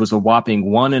 which was a whopping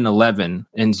 1-11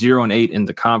 and 0-8 in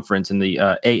the conference, in the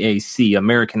AAC,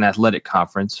 American Athletic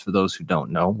Conference, for those who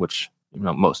don't know, which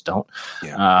most don't.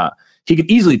 He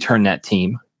could easily turn that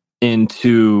team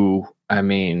into, I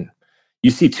mean,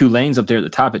 you see Tulane's up there at the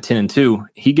top at 10-2.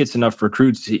 He gets enough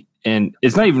recruits, and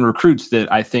it's not even recruits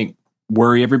that I think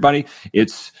worry everybody.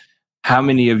 It's how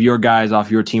many of your guys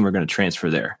off your team are going to transfer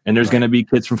there. And there's going to be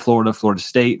kids from Florida, Florida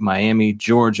State, Miami,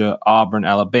 Georgia, Auburn,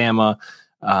 Alabama,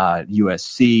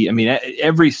 USC. I mean,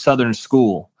 every Southern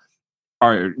school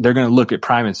they're going to look at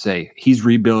Prime and say, he's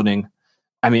rebuilding.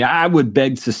 I mean, I would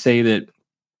beg to say that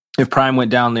if Prime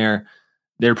went down there,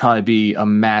 there'd probably be a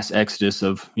mass exodus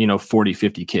of, 40,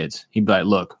 50 kids. He'd be like,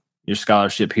 look, your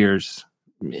scholarship it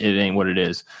ain't what it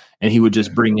is. And he would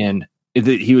just bring in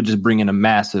a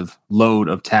massive load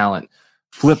of talent,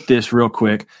 flip this real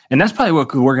quick. And that's probably what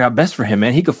could work out best for him,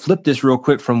 man. He could flip this real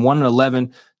quick from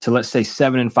 1-11 to, let's say,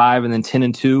 7-5, and then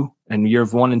 10-2 and year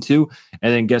of 1 and 2.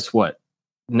 And then guess what?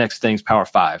 Next thing's Power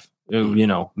 5.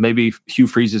 Maybe Hugh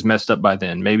Freeze is messed up by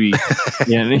then. Maybe,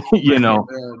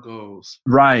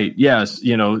 right. Yes.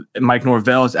 Mike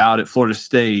Norvell's out at Florida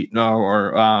State,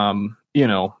 or I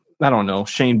don't know,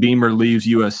 Shane Beamer leaves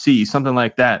USC, something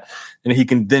like that. And he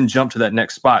can then jump to that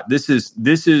next spot. This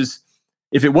is,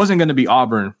 if it wasn't going to be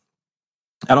Auburn,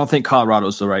 I don't think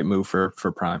Colorado's the right move for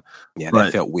Prime. Yeah,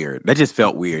 that felt weird. That just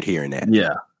felt weird hearing that.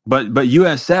 Yeah. But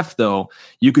USF, though,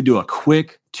 you could do a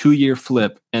quick 2-year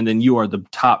flip, and then you are the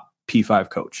top P5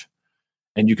 coach,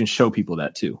 and you can show people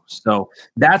that too. So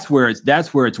that's where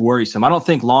it's worrisome. I don't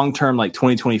think long term, like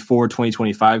 2024,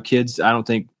 2025 kids, I don't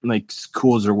think like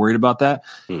schools are worried about that.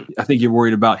 I think you're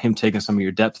worried about him taking some of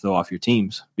your depth though off your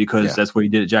teams, because that's what he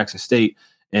did at Jackson State.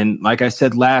 And like I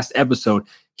said last episode,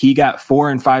 he got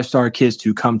 4- and 5-star kids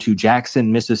to come to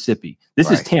Jackson, Mississippi. This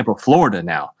is Tampa, Florida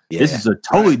now. This is a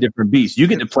totally different beast. You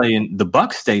get to play in the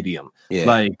Buck Stadium.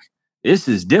 Like, this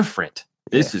is different.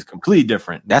 This is completely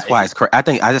different. That's why it's crazy.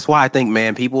 That's why I think,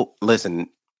 man, people listen.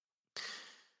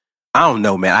 I don't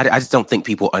know, man. I just don't think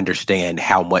people understand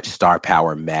how much star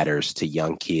power matters to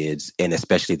young kids, and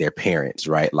especially their parents,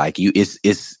 right? Like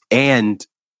and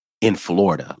in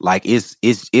Florida, like it's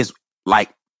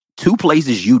like 2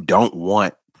 places you don't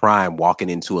want Prime walking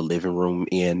into a living room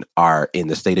are in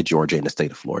the state of Georgia and the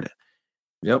state of Florida.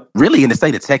 Yep. Really in the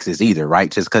state of Texas either,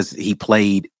 right? Just because he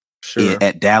played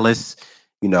at Dallas.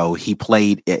 He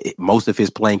played most of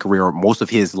his playing career, or most of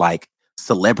his like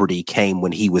celebrity came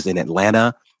when he was in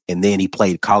Atlanta, and then he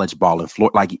played college ball in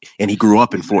Florida. And he grew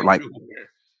up in Florida.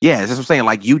 That's what I'm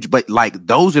saying. But like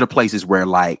those are the places where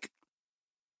like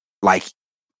talking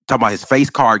about his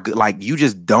face card, like you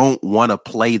just don't want to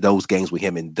play those games with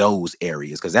him in those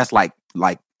areas, because that's like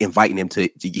inviting him to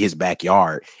his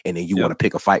backyard, and then you want to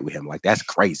pick a fight with him. Like that's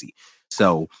crazy.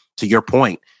 So to your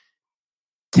point,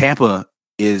 Tampa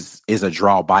is a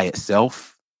draw by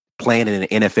itself. Playing in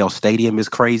an NFL stadium is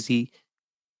crazy.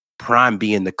 Prime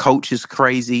being the coach is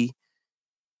crazy.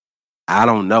 I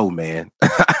don't know, man.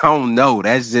 I don't know.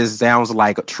 That just sounds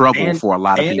like trouble for a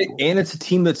lot of people. And it's a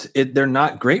team they're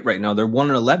not great right now. They're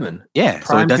 1-11. Yeah, Prime,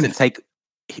 so it doesn't take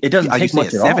much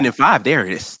at 7-5. They're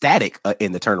ecstatic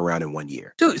in the turnaround in 1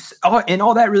 year. Dude, and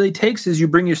all that really takes is you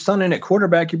bring your son in at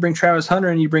quarterback, you bring Travis Hunter,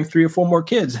 and you bring 3 or 4 more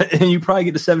kids, and you probably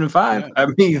get to 7-5. I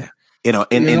mean,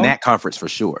 in that conference for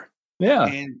sure. Yeah.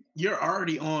 And you're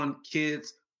already on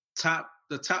kids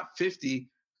the top 50.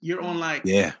 You're on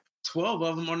 12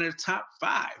 of them on their top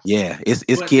 5. Yeah. It's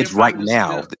kids right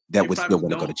now that would still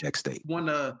want to go to Jackson State. Want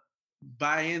to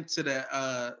buy into the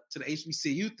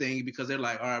HBCU thing, because they're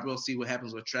like, all right, we'll see what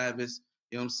happens with Travis.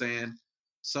 You know what I'm saying?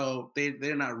 So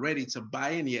they're not ready to buy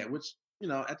in yet, which,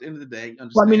 at the end of the day,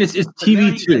 well, I mean, it's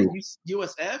TV too.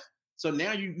 USF. So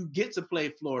now you get to play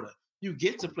Florida. You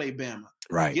get to play Bama.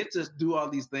 Right. You get to do all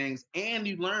these things, and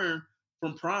you learn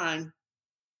from Prime.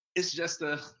 It's just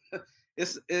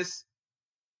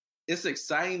it's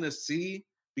exciting to see,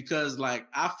 because like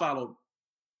I followed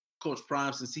Coach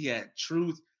Prime since he had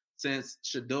Truth, since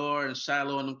Shador and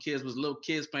Shiloh and them kids was little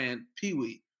kids playing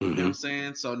Pee-wee. You know what I'm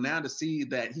saying? So now to see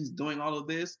that he's doing all of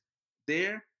this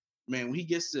there, man, when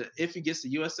if he gets to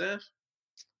USF,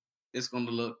 it's going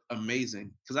to look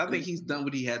amazing. Because I think he's done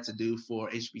what he had to do for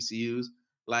HBCUs.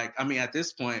 Like, I mean, at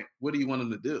this point, what do you want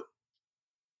him to do?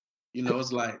 You know,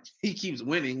 it's like he keeps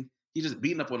winning. He's just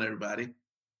beating up on everybody.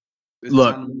 It's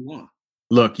time to move on.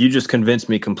 Look, you just convinced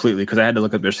me completely because I had to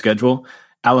look up their schedule.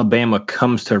 Alabama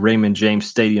comes to Raymond James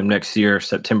Stadium next year,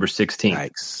 September 16th.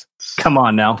 Yikes. Come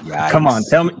on now. Yikes. Come on.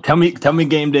 Tell me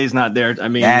game day's not there. I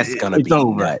mean, that's going to be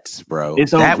over. Nuts, bro.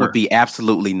 It's that over. Would be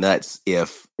absolutely nuts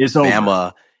if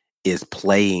Bama is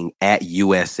playing at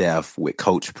USF with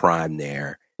Coach Prime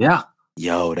there. Yeah.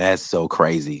 Yo, that's so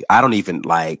crazy. I don't even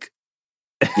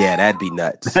that'd be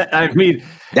nuts. I mean,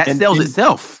 that sells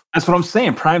itself. That's what I'm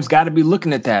saying. Prime's got to be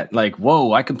looking at that. Like,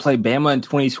 whoa, I can play Bama in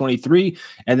 2023.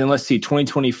 And then let's see,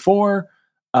 2024,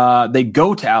 they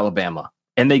go to Alabama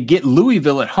and they get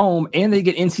Louisville at home and they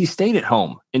get NC State at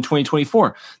home in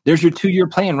 2024. There's your 2-year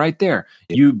plan right there.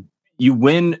 Yeah. You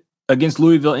win against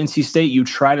Louisville, NC State. You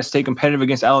try to stay competitive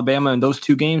against Alabama in those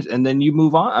 2 games, and then you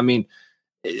move on. I mean,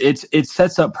 it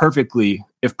sets up perfectly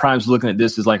if Prime's looking at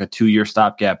this as like a 2-year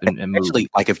stopgap and actually,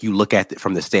 like if you look at it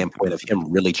from the standpoint of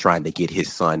him really trying to get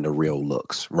his son the real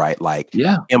looks, right? Like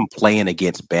him playing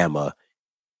against Bama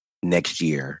next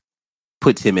year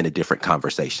puts him in a different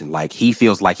conversation. Like he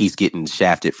feels like he's getting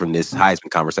shafted from this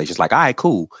Heisman conversation. It's like, all right,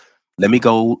 cool. Let me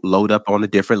go load up on a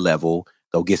different level,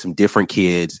 go get some different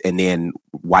kids, and then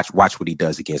watch what he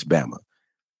does against Bama.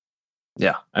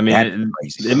 Yeah, I mean,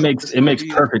 it makes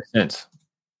perfect sense.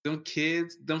 Them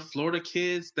Florida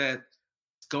kids that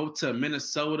go to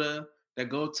Minnesota, that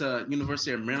go to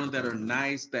University of Maryland, that are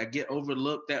nice, that get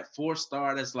overlooked, that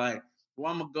 4-star that's like,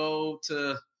 well, I'm going to go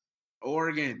to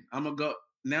Oregon. I'm going to go.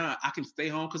 Now I can stay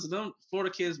home because them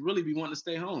Florida kids really be wanting to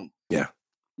stay home. Yeah.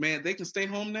 Man, they can stay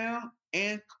home now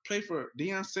and play for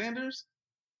Deion Sanders.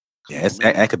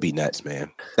 That could be nuts,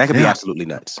 man. That could be absolutely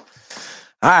nuts.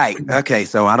 All right. Okay.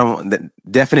 So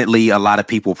definitely a lot of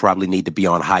people probably need to be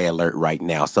on high alert right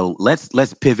now. So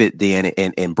let's pivot then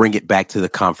and bring it back to the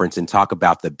conference and talk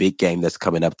about the big game that's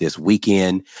coming up this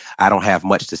weekend. I don't have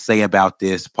much to say about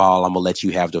this, Paul. I'm going to let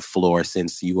you have the floor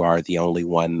since you are the only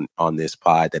one on this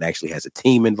pod that actually has a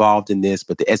team involved in this.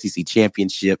 But the SEC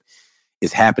championship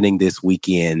is happening this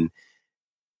weekend.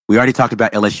 We already talked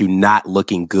about LSU not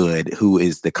looking good, who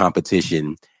is the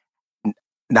competition.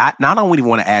 Not only do I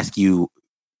want to ask you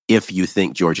if you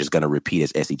think Georgia's going to repeat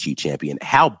as SEC champion,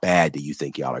 how bad do you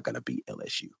think y'all are going to beat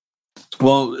LSU?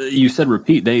 Well, you said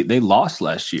repeat. They lost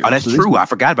last year. Oh, that's true. I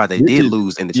forgot about that. They did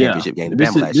lose in the championship game to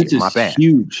Bama last year. My bad.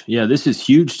 Huge. Yeah, this is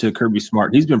huge to Kirby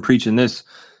Smart. He's been preaching this.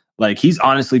 Like, he's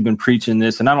honestly been preaching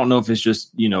this. And I don't know if it's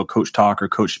just, coach talk or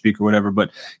coach speak or whatever,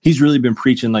 but he's really been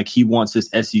preaching like he wants this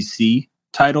SEC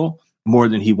title more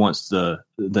than he wants the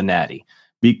natty.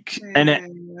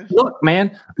 Look,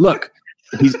 man, look.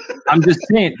 I'm just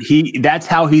saying that's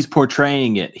how he's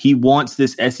portraying it. He wants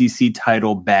this SEC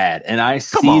title bad. And I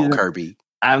see Come on, Kirby.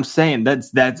 I'm saying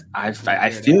I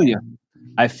feel you.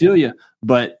 I feel you.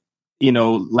 But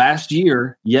last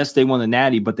year, yes, they won the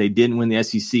natty, but they didn't win the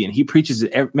SEC. And he preaches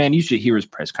it. Man, you should hear his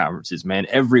press conferences, man,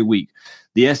 every week.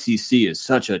 The SEC is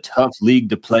such a tough league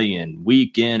to play in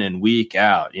and week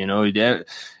out.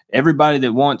 Everybody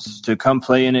that wants to come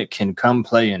play in it can come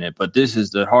play in it, but this is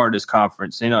the hardest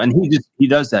conference, and he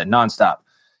does that nonstop.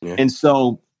 Yeah. And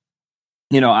so,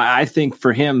 I think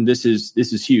for him, this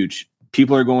is huge.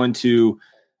 People are going to,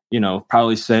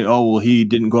 probably say, oh, well, he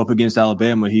didn't go up against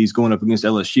Alabama. He's going up against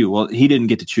LSU. Well, he didn't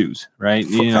get to choose, right?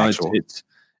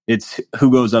 It's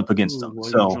who goes up against them.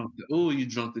 You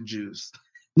drunk the juice.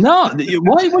 No,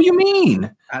 what do you mean?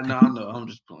 I know. I'm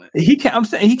just playing. I'm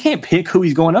saying he can't pick who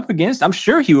he's going up against. I'm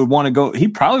sure he would want to go. He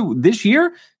probably this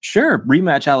year,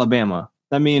 rematch Alabama.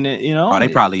 I mean, Oh, they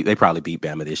probably beat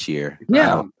Bama this year.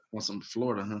 Yeah, want some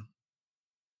Florida,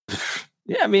 huh?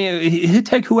 Yeah, I mean, he'd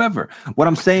take whoever. What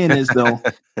I'm saying is though,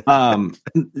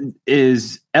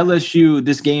 is LSU.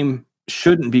 This game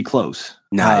shouldn't be close.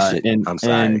 No, I'm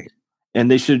sorry. And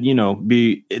they should,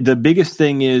 be the biggest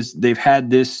thing is they've had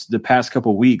this the past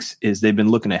couple of weeks is they've been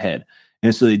looking ahead.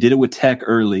 And so they did it with Tech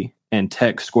early, and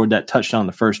Tech scored that touchdown on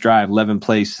the first drive,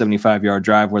 11-play, 75-yard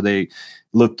drive where they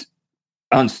looked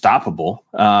unstoppable.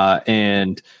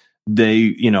 And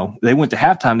they went to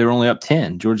halftime. They were only up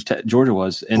 10. Georgia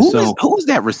was. And who was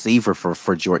that receiver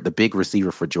for Georgia, the big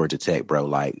receiver for Georgia Tech, bro?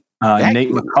 Like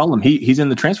Nate McCollum. He's in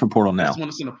the transfer portal now. That's one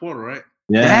that's in the portal, right?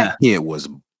 Yeah. That kid was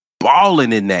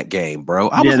balling in that game, bro.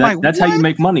 I was like, that's how you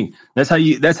make money. That's how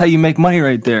you make money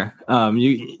right there.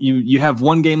 You have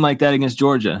one game like that against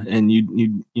Georgia, and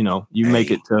you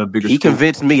make it to a bigger. He school.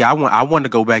 Convinced me. I want to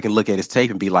go back and look at his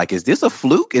tape and be like, is this a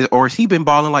fluke, or has he been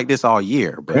balling like this all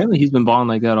year? But apparently, he's been balling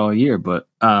like that all year. But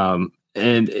I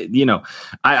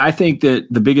think that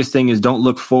the biggest thing is don't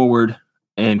look forward,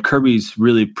 and Kirby's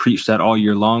really preached that all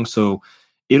year long. So.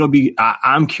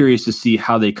 I'm curious to see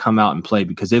how they come out and play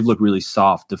because they've looked really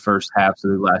soft the first halves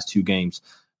of the last two games.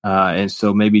 And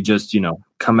so maybe just,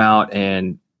 come out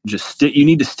and just you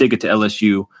need to stick it to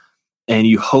LSU, and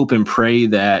you hope and pray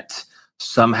that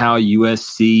somehow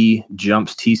USC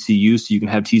jumps TCU so you can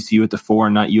have TCU at the 4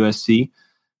 and not USC,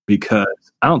 because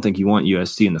I don't think you want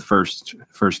USC in the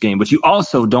first game, but you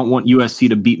also don't want USC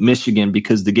to beat Michigan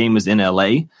because the game is in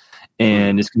LA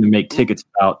and it's going to make tickets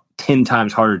about 10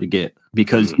 times harder to get.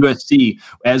 Because USC,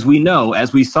 as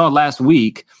we saw last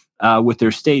week with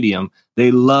their stadium,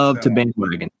 they love to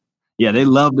bandwagon. Yeah, they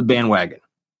love the bandwagon.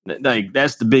 Like,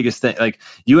 that's the biggest thing. Like,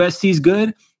 USC's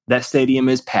good, that stadium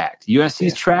is packed.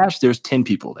 USC's trash, there's 10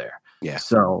 people there. Yeah.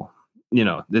 So,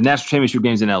 the national championship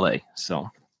game's in LA. So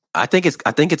I think it's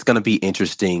going to be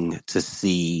interesting to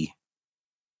see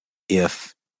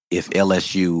if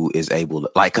LSU is able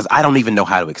to, like, because I don't even know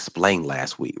how to explain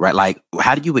last week, right? Like,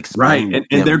 how do you explain? Right,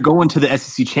 and they're going to the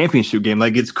SEC championship game.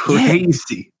 Like, it's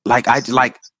crazy. Yeah.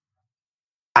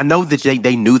 I know that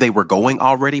they knew they were going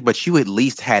already, but you at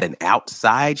least had an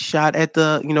outside shot at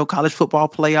the college football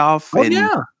playoff.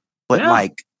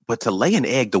 But to lay an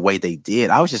egg the way they did,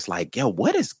 I was just like, yo,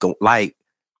 what is going? Like,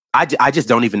 I just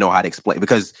don't even know how to explain,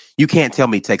 because you can't tell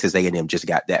me Texas A&M just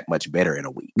got that much better in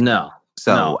a week. No.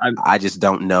 So I just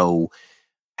don't know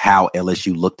how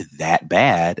LSU looked that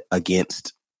bad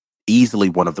against easily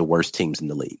one of the worst teams in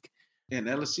the league. And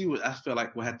LSU, I feel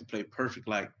like will have to play perfect.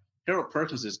 Like, Harold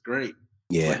Perkins is great.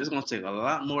 Yeah. But it's going to take a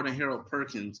lot more than Harold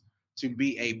Perkins to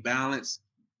be a balanced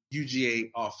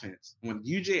UGA offense. When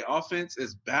UGA offense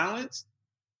is balanced,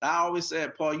 I always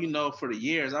said, Paul, for the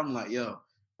years, I'm like, yo,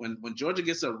 when Georgia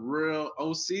gets a real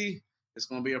OC, it's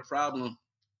going to be a problem.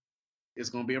 It's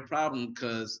going to be a problem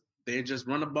because they just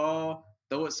run the ball,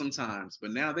 throw it sometimes.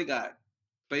 But now they got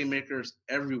playmakers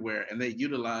everywhere, and they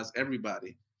utilize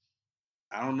everybody.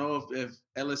 I don't know if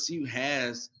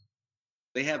LSU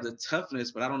they have the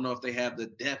toughness, but I don't know if they have the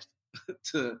depth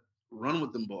to run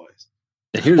with them boys.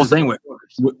 Here's the thing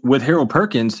with Harold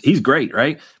Perkins, he's great,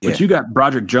 right? Yeah. But you got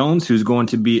Broderick Jones, who's going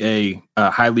to be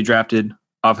a highly drafted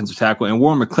offensive tackle, and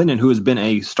Warren McClendon, who has been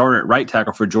a starter at right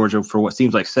tackle for Georgia for what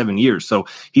seems like 7 years. So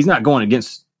he's not going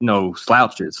against no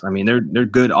slouches. I mean, they're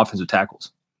good offensive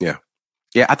tackles. Yeah.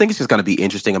 Yeah, I think it's just going to be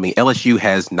interesting. I mean, LSU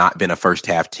has not been a first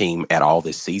half team at all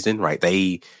this season, right?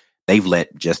 They've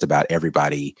let just about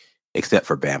everybody except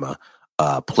for Bama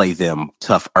play them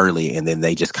tough early, and then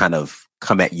they just kind of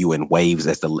come at you in waves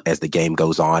as the game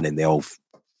goes on, and they'll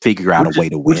figure out a way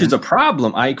to win. Which is a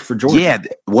problem, Ike, for Georgia. Yeah,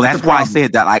 well, that's why I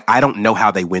said that. Like, I don't know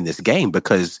how they win this game,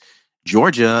 because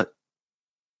Georgia,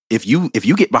 if you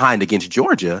get behind against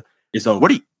Georgia, it's over.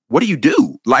 What do you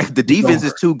do? Like, the defense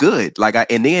is too good. Like,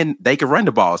 and then they can run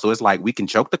the ball. So it's like, we can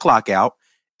choke the clock out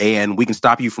and we can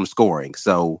stop you from scoring.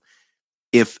 So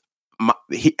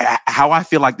how I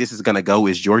feel like this is going to go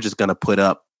is Georgia's going to put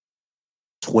up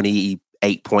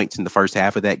 28 points in the first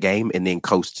half of that game and then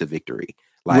coast to victory.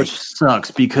 Like, which sucks,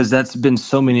 because that's been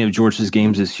so many of Georgia's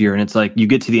games this year. And it's like, you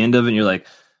get to the end of it and you're like,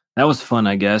 that was fun,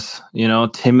 I guess.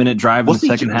 10-minute drive in the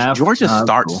second half. Georgia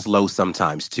starts slow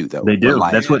sometimes too, though. They do.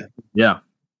 That's what, yeah.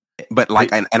 But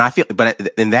like, and I feel,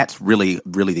 and that's really,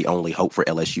 really the only hope for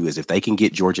LSU is if they can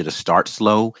get Georgia to start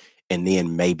slow and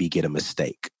then maybe get a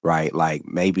mistake, right? Like,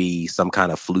 maybe some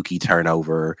kind of fluky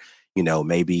turnover,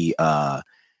 maybe,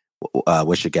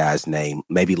 what's your guy's name?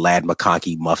 Maybe Ladd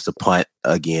McConkey muffs a punt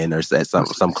again, or some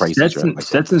crazy.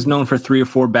 Stetson's known for 3 or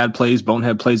 4 bad plays,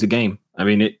 bonehead plays a game. I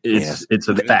mean, it's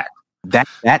a fact.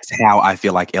 That's how I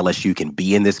feel like LSU can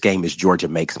be in this game, is Georgia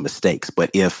makes mistakes.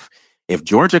 But if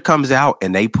Georgia comes out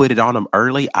and they put it on them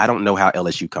early, I don't know how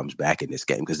LSU comes back in this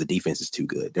game, because the defense is too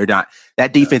good. They're not.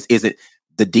 That defense isn't.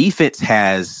 The defense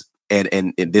has,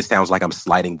 and this sounds like I'm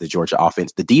slighting the Georgia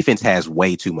offense. The defense has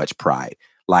way too much pride.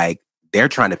 Like, they're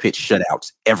trying to pitch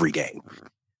shutouts every game.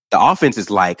 The offense is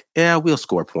like, yeah, we'll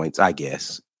score points, I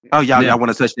guess. Oh, y'all want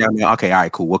a touchdown? Okay, all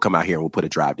right, cool. We'll come out here and we'll put a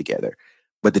drive together.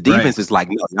 But the defense is like,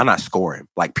 no, y'all not scoring.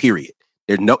 Like, period.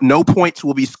 There's no points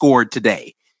will be scored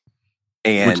today.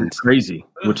 And which is crazy.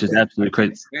 Which is absolutely crazy.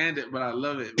 I can't stand it, but I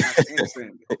love it. I can't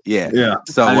stand it. Yeah.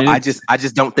 So I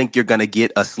just don't think you're gonna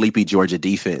get a sleepy Georgia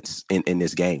defense in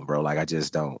this game, bro. Like, I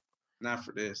just don't. Not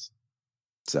for this.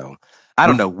 So I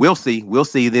don't know. We'll see. We'll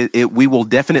see. We will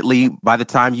definitely, by the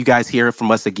time you guys hear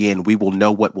from us again, we will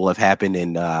know what will have happened.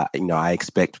 And, I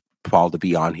expect Paul to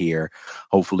be on here.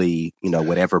 Hopefully,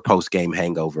 whatever post-game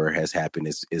hangover has happened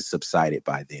is subsided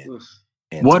by then.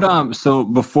 And so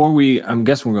before I'm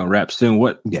guessing we're going to wrap soon.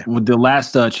 With the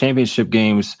last championship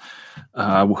games,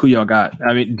 who y'all got?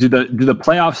 I mean, do the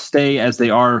playoffs stay as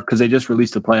they are? Because they just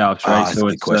released the playoffs, right? So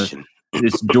it's question.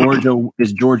 It's Georgia.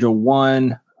 Is Georgia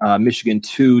 1, Michigan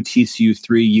 2, TCU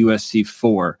 3, USC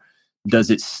 4?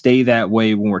 Does it stay that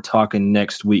way when we're talking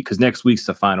next week? Because next week's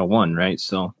the final one, right?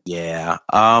 So yeah,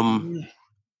 I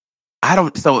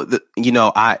don't. So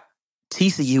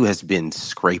TCU has been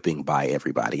scraping by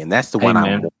everybody, and that's the one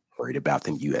I'm more worried about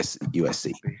than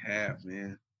USC. They have,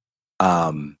 man.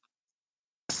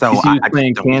 So TCU's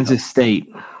playing Kansas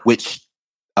State, which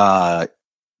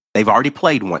they've already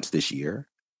played once this year.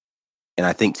 And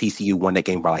I think TCU won that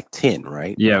game by like 10,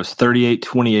 right? Yeah, it was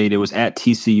 38-28. It was at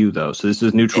TCU, though. So this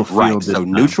is neutral field. Right, so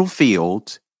neutral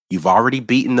field. You've already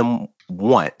beaten them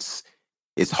once.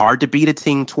 It's hard to beat a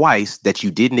team twice that you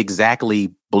didn't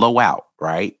exactly blow out,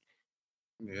 right?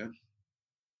 Yeah.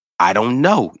 I don't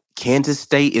know. Kansas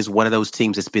State is one of those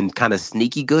teams that's been kind of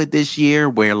sneaky good this year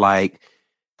where, like,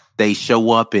 they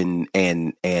show up and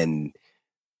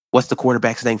what's the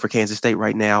quarterback's name for Kansas State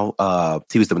right now?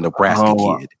 He was the Nebraska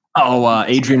kid.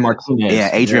 Adrian Martinez. Yeah,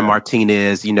 Adrian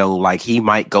Martinez, like he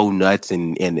might go nuts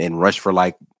and rush for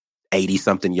like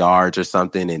 80-something yards or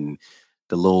something. And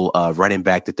the little running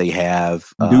back that they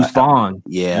have. Deuce Vaughn.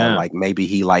 Like maybe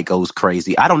he like goes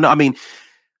crazy. I don't know. I mean,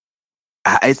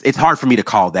 it's hard for me to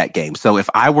call that game. So if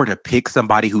I were to pick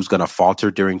somebody who's going to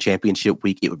falter during championship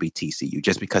week, it would be TCU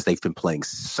just because they've been playing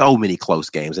so many close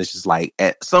games. It's just like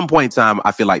at some point in time,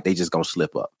 I feel like they just going to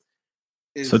slip up.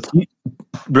 So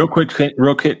real quick, Kenny.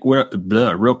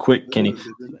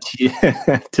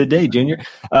 Today, Junior,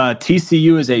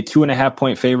 TCU is a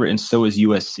 2.5-point favorite, and so is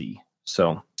USC.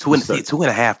 So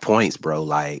 2.5 points, bro.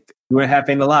 Like 2.5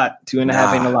 ain't a lot.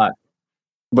 2.5 ain't a lot.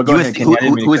 But go ahead, Kenny.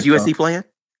 Who is USC playing?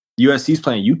 USC's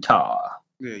playing Utah.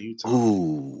 Yeah, Utah.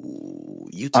 Ooh,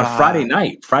 Utah on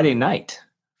Friday night.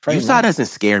 Utah doesn't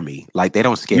scare me. Like they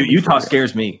don't scare me. Utah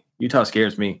scares me.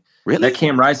 Really? That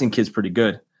Cam Rising kid's pretty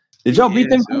good. Did y'all beat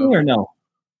them or no?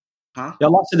 Huh? Y'all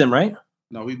lost to them, right?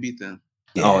 No, we beat them.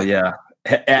 Yeah. Oh yeah.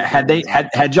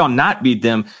 Had y'all not beat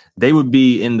them, they would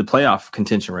be in the playoff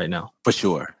contention right now. For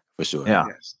sure. Yeah.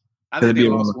 Yes. I think they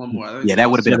lost one more. Yeah,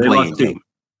 that would have been a playing game.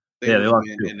 They lost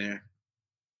in there.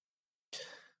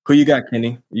 Who you got,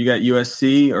 Kenny? You got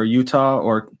USC or Utah,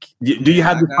 or do you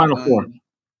have the Final Four?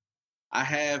 I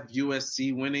have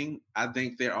USC winning. I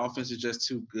think their offense is just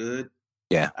too good.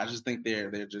 Yeah. I just think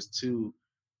they're just too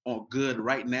good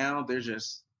right now. They're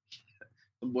just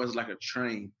the boys like a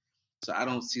train. So I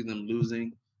don't see them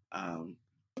losing.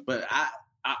 But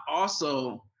I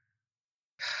also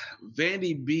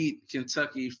Vandy beat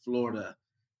Kentucky, Florida.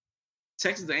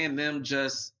 Texas A&M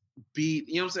just beat,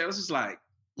 you know what I'm saying? It's just like,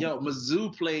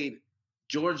 Mizzou played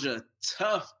Georgia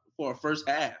tough for a first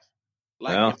half.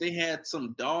 Like if they had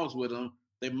some dogs with them,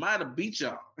 they might have beat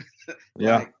y'all.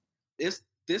 Like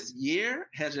this year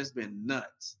has just been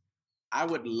nuts. I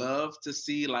would love to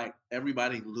see like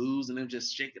everybody lose and then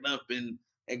just shake it up and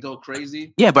go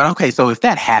crazy. Yeah, but okay, so if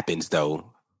that happens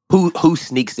though, who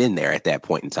sneaks in there at that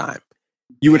point in time?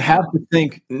 You would have to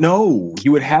think. No,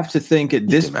 you would have to think at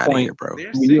this point, here, bro.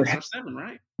 They're 6 or 7,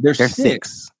 right? They're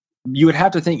six. You would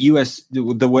have to think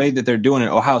the way that they're doing it,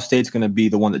 Ohio State's going to be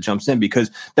the one that jumps in because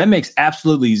that makes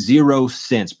absolutely zero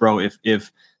sense, bro.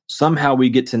 If somehow we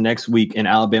get to next week and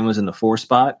Alabama's in the 4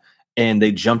 spot and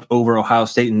they jumped over Ohio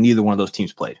State and neither one of those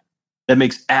teams played, that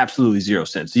makes absolutely zero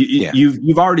sense.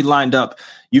 You've already lined up.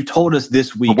 You've told us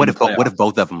this week. But what if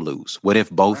both of them lose? What if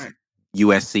both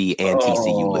USC and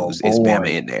TCU lose? Is Bama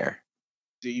in there?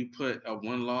 Do you put a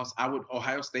 1 loss?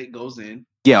 Ohio State goes in.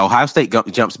 Yeah, Ohio State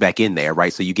jumps back in there,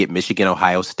 right? So you get Michigan,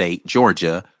 Ohio State,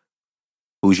 Georgia.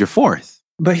 Who's your 4th?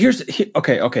 But here's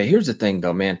the thing,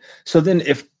 though, man. So then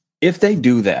if they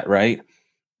do that, right?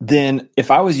 Then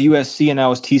if I was USC and I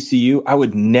was TCU, I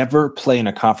would never play in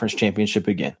a conference championship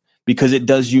again because it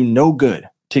does you no good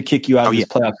to kick you out of this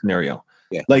playoff scenario.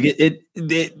 Yeah. Like it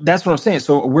that's what I'm saying.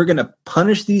 So we're going to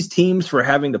punish these teams for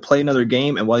having to play another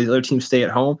game and while these other teams stay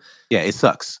at home. Yeah, it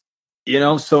sucks.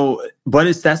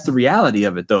 But that's the reality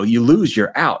of it, though. You lose,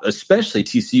 you're out, especially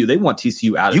TCU. They want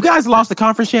TCU out. You guys lost the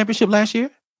conference championship last year?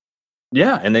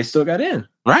 Yeah, and they still got in.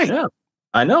 Right. Yeah,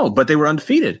 I know, but they were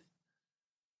undefeated.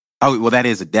 Oh, well,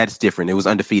 that's different. It was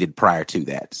undefeated prior to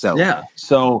that. So yeah.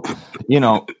 So,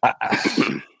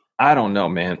 I don't know,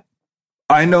 man.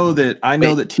 I know that At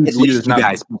TCU least is you not.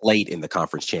 guys played in the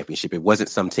conference championship. It wasn't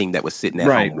some team that was sitting at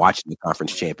Right. home watching the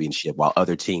conference championship while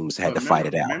other teams had to fight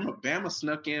it out. Remember, Bama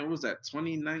snuck in. What was that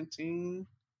 2019?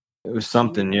 It was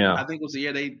something, yeah. I think it was the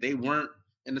year they weren't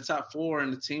in the top 4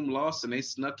 and the team lost and they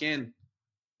snuck in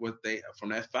from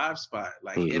that 5 spot.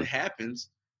 Like it happens,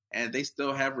 and they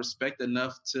still have respect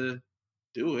enough to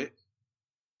do it.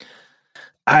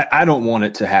 I don't want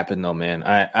it to happen though, man.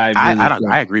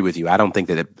 I agree with you. I don't think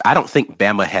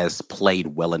Bama has played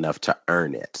well enough to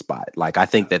earn that spot. Like I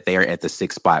think that they're at the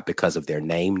 6th spot because of their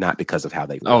name, not because of how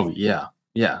they play. Oh yeah.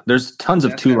 There's tons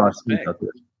of 2-loss teams out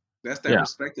there. That's that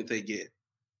respect that they get.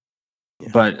 Yeah.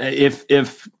 But if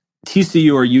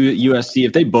TCU or USC,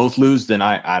 if they both lose, then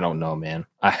I don't know, man.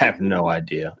 I have no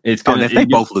idea. If they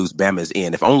both lose, Bama's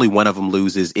in. If only one of them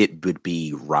loses, it would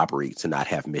be robbery to not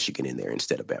have Michigan in there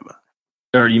instead of Bama.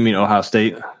 Or you mean Ohio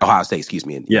State? Ohio State, excuse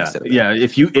me. Yeah.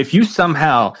 If you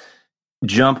somehow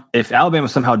if Alabama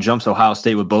somehow jumps Ohio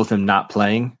State with both of them not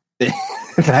playing,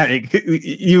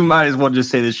 you might as well just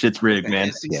say this shit's rigged,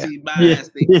 man.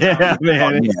 Yeah,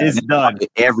 man. It's done.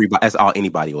 Everybody, that's all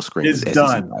anybody will scream. It's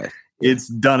done. It's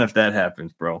done if that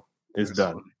happens, bro. It's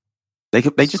done. They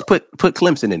just put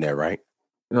Clemson in there, right?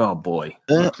 Oh boy,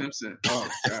 Clemson. Oh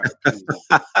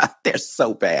God, they're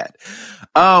so bad.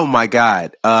 Oh my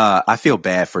God, I feel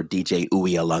bad for DJ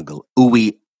Uiagalelei.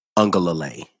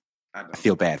 I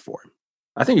feel bad for him.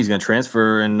 I think he's going to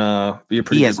transfer and be a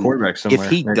pretty good quarterback somewhere.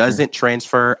 If he doesn't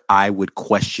transfer, I would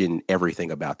question everything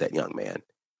about that young man.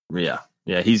 Yeah,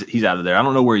 he's out of there. I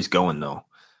don't know where he's going though.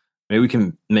 Maybe we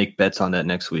can make bets on that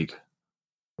next week.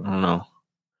 I don't know.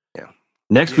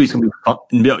 Next week's gonna be fun.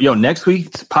 Next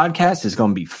week's podcast is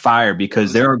gonna be fire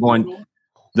because there are going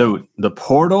the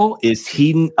portal is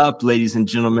heating up, ladies and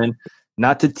gentlemen.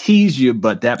 Not to tease you,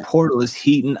 but that portal is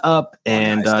heating up,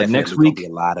 and next week be a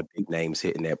lot of big names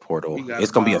hitting that portal.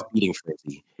 It's gonna be a feeding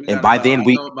frenzy, and by then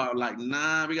we got about 9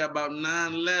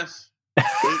 left. 8,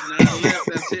 9 left.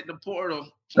 That's hit the portal.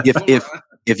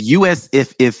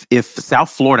 If South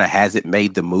Florida hasn't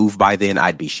made the move by then,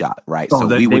 I'd be shocked, right? So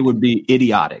they would be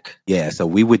idiotic. Yeah, so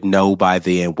we would know by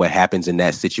then what happens in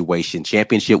that situation.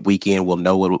 Championship weekend, we'll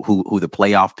know who the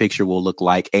playoff picture will look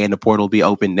like, and the portal will be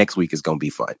open. Next week is going to be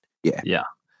fun. Yeah,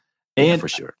 and for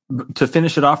sure. To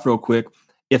finish it off real quick,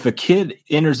 if a kid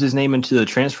enters his name into the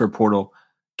transfer portal,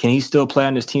 can he still play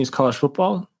on his team's college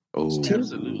football? Oh,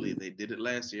 absolutely. They did it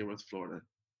last year with Florida.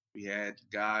 We had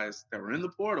guys that were in the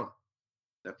portal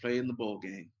that played in the bowl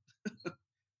game.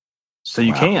 So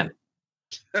you can.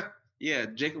 Yeah,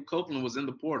 Jacob Copeland was in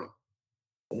the portal.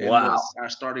 Wow. Was our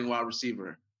starting wide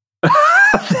receiver.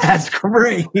 That's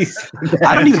crazy.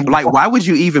 I don't even why would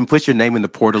you even put your name in the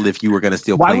portal if you were going to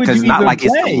still play? Because it's not like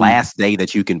it's the last day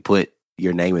that you can put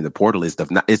your name in the portal. It's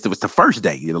the first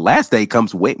day. The last day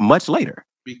comes much later.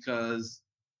 Because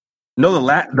no,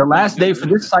 the last day for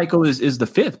this cycle is the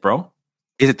 5th, bro.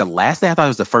 Is it the last day? I thought it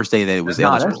was the first day that it was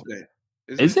eligible.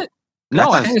 Is it?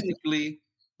 No, technically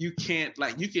you can't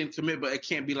you can commit, but it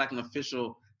can't be like an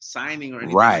official signing or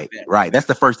anything. Right, like that. Right. That's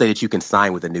the first day that you can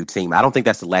sign with a new team. I don't think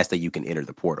that's the last day you can enter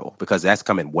the portal because that's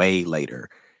coming way later.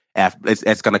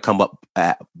 It's going to come up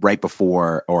right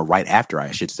before or right after, I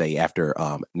should say, after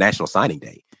National Signing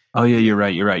Day. Oh yeah, you're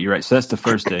right. So that's the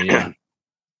first day. Yeah.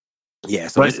 Yeah.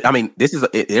 So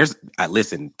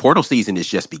listen. Portal season is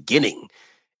just beginning.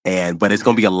 But it's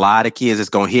going to be a lot of kids that's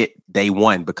going to hit day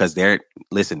one because their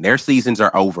seasons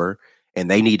are over and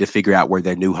they need to figure out where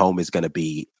their new home is going to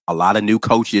be. A lot of new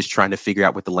coaches trying to figure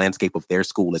out what the landscape of their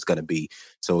school is going to be.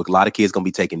 So a lot of kids going to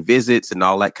be taking visits and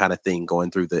all that kind of thing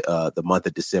going through the month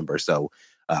of December. So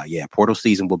portal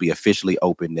season will be officially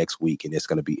open next week and it's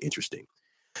going to be interesting.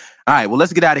 All right, well,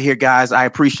 let's get out of here, guys. I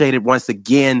appreciate it once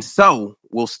again. So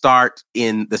we'll start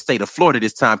in the state of Florida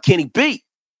this time. Kenny B.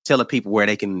 Tell the people where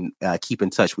they can keep in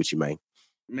touch with you, man.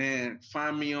 Man,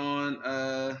 find me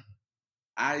on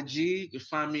IG. You can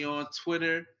find me on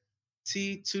Twitter,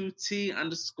 T2T_KB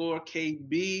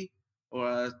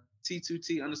or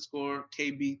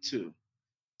T2T_KB2.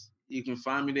 You can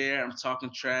find me there. I'm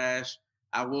talking trash.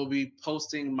 I will be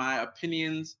posting my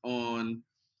opinions on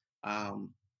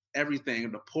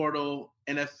everything. The portal,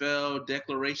 NFL,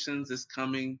 declarations is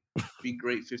coming. Be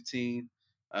great 15.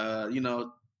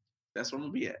 That's where I'm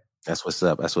going to be at. That's what's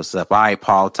up. All right,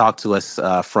 Paul, talk to us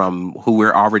from who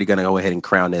we're already going to go ahead and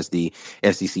crown as the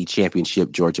SEC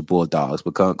championship Georgia Bulldogs.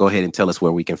 But go ahead and tell us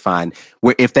where we can find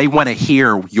if they want to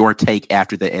hear your take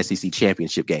after the SEC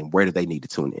championship game, where do they need to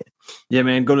tune in? Yeah,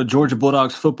 man, go to Georgia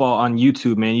Bulldogs football on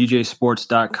YouTube, man,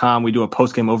 UJSports.com. We do a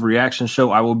post-game overreaction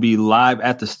show. I will be live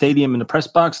at the stadium in the press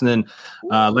box. And then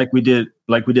like we did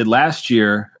last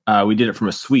year, we did it from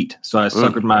a suite. So I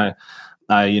suckered my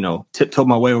I tiptoed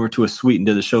my way over to a suite and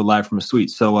did the show live from a suite.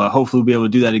 So hopefully we'll be able to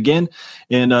do that again.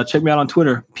 And check me out on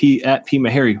Twitter, at P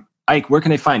Meharry. Ike, where can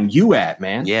they find you at,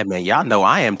 man? Yeah, man. Y'all know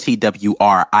I am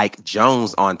TWR Ike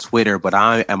Jones on Twitter, but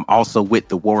I am also with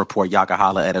The War Report. Y'all can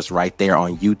holler at us right there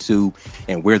on YouTube,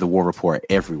 and we're The War Report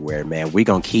everywhere, man. We're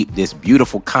going to keep this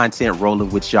beautiful content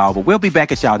rolling with y'all, but we'll be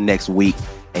back at y'all next week,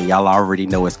 and y'all already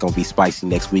know it's going to be spicy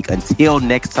next week. Until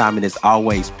next time, and as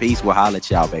always, peace. We'll holler at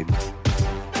y'all, baby.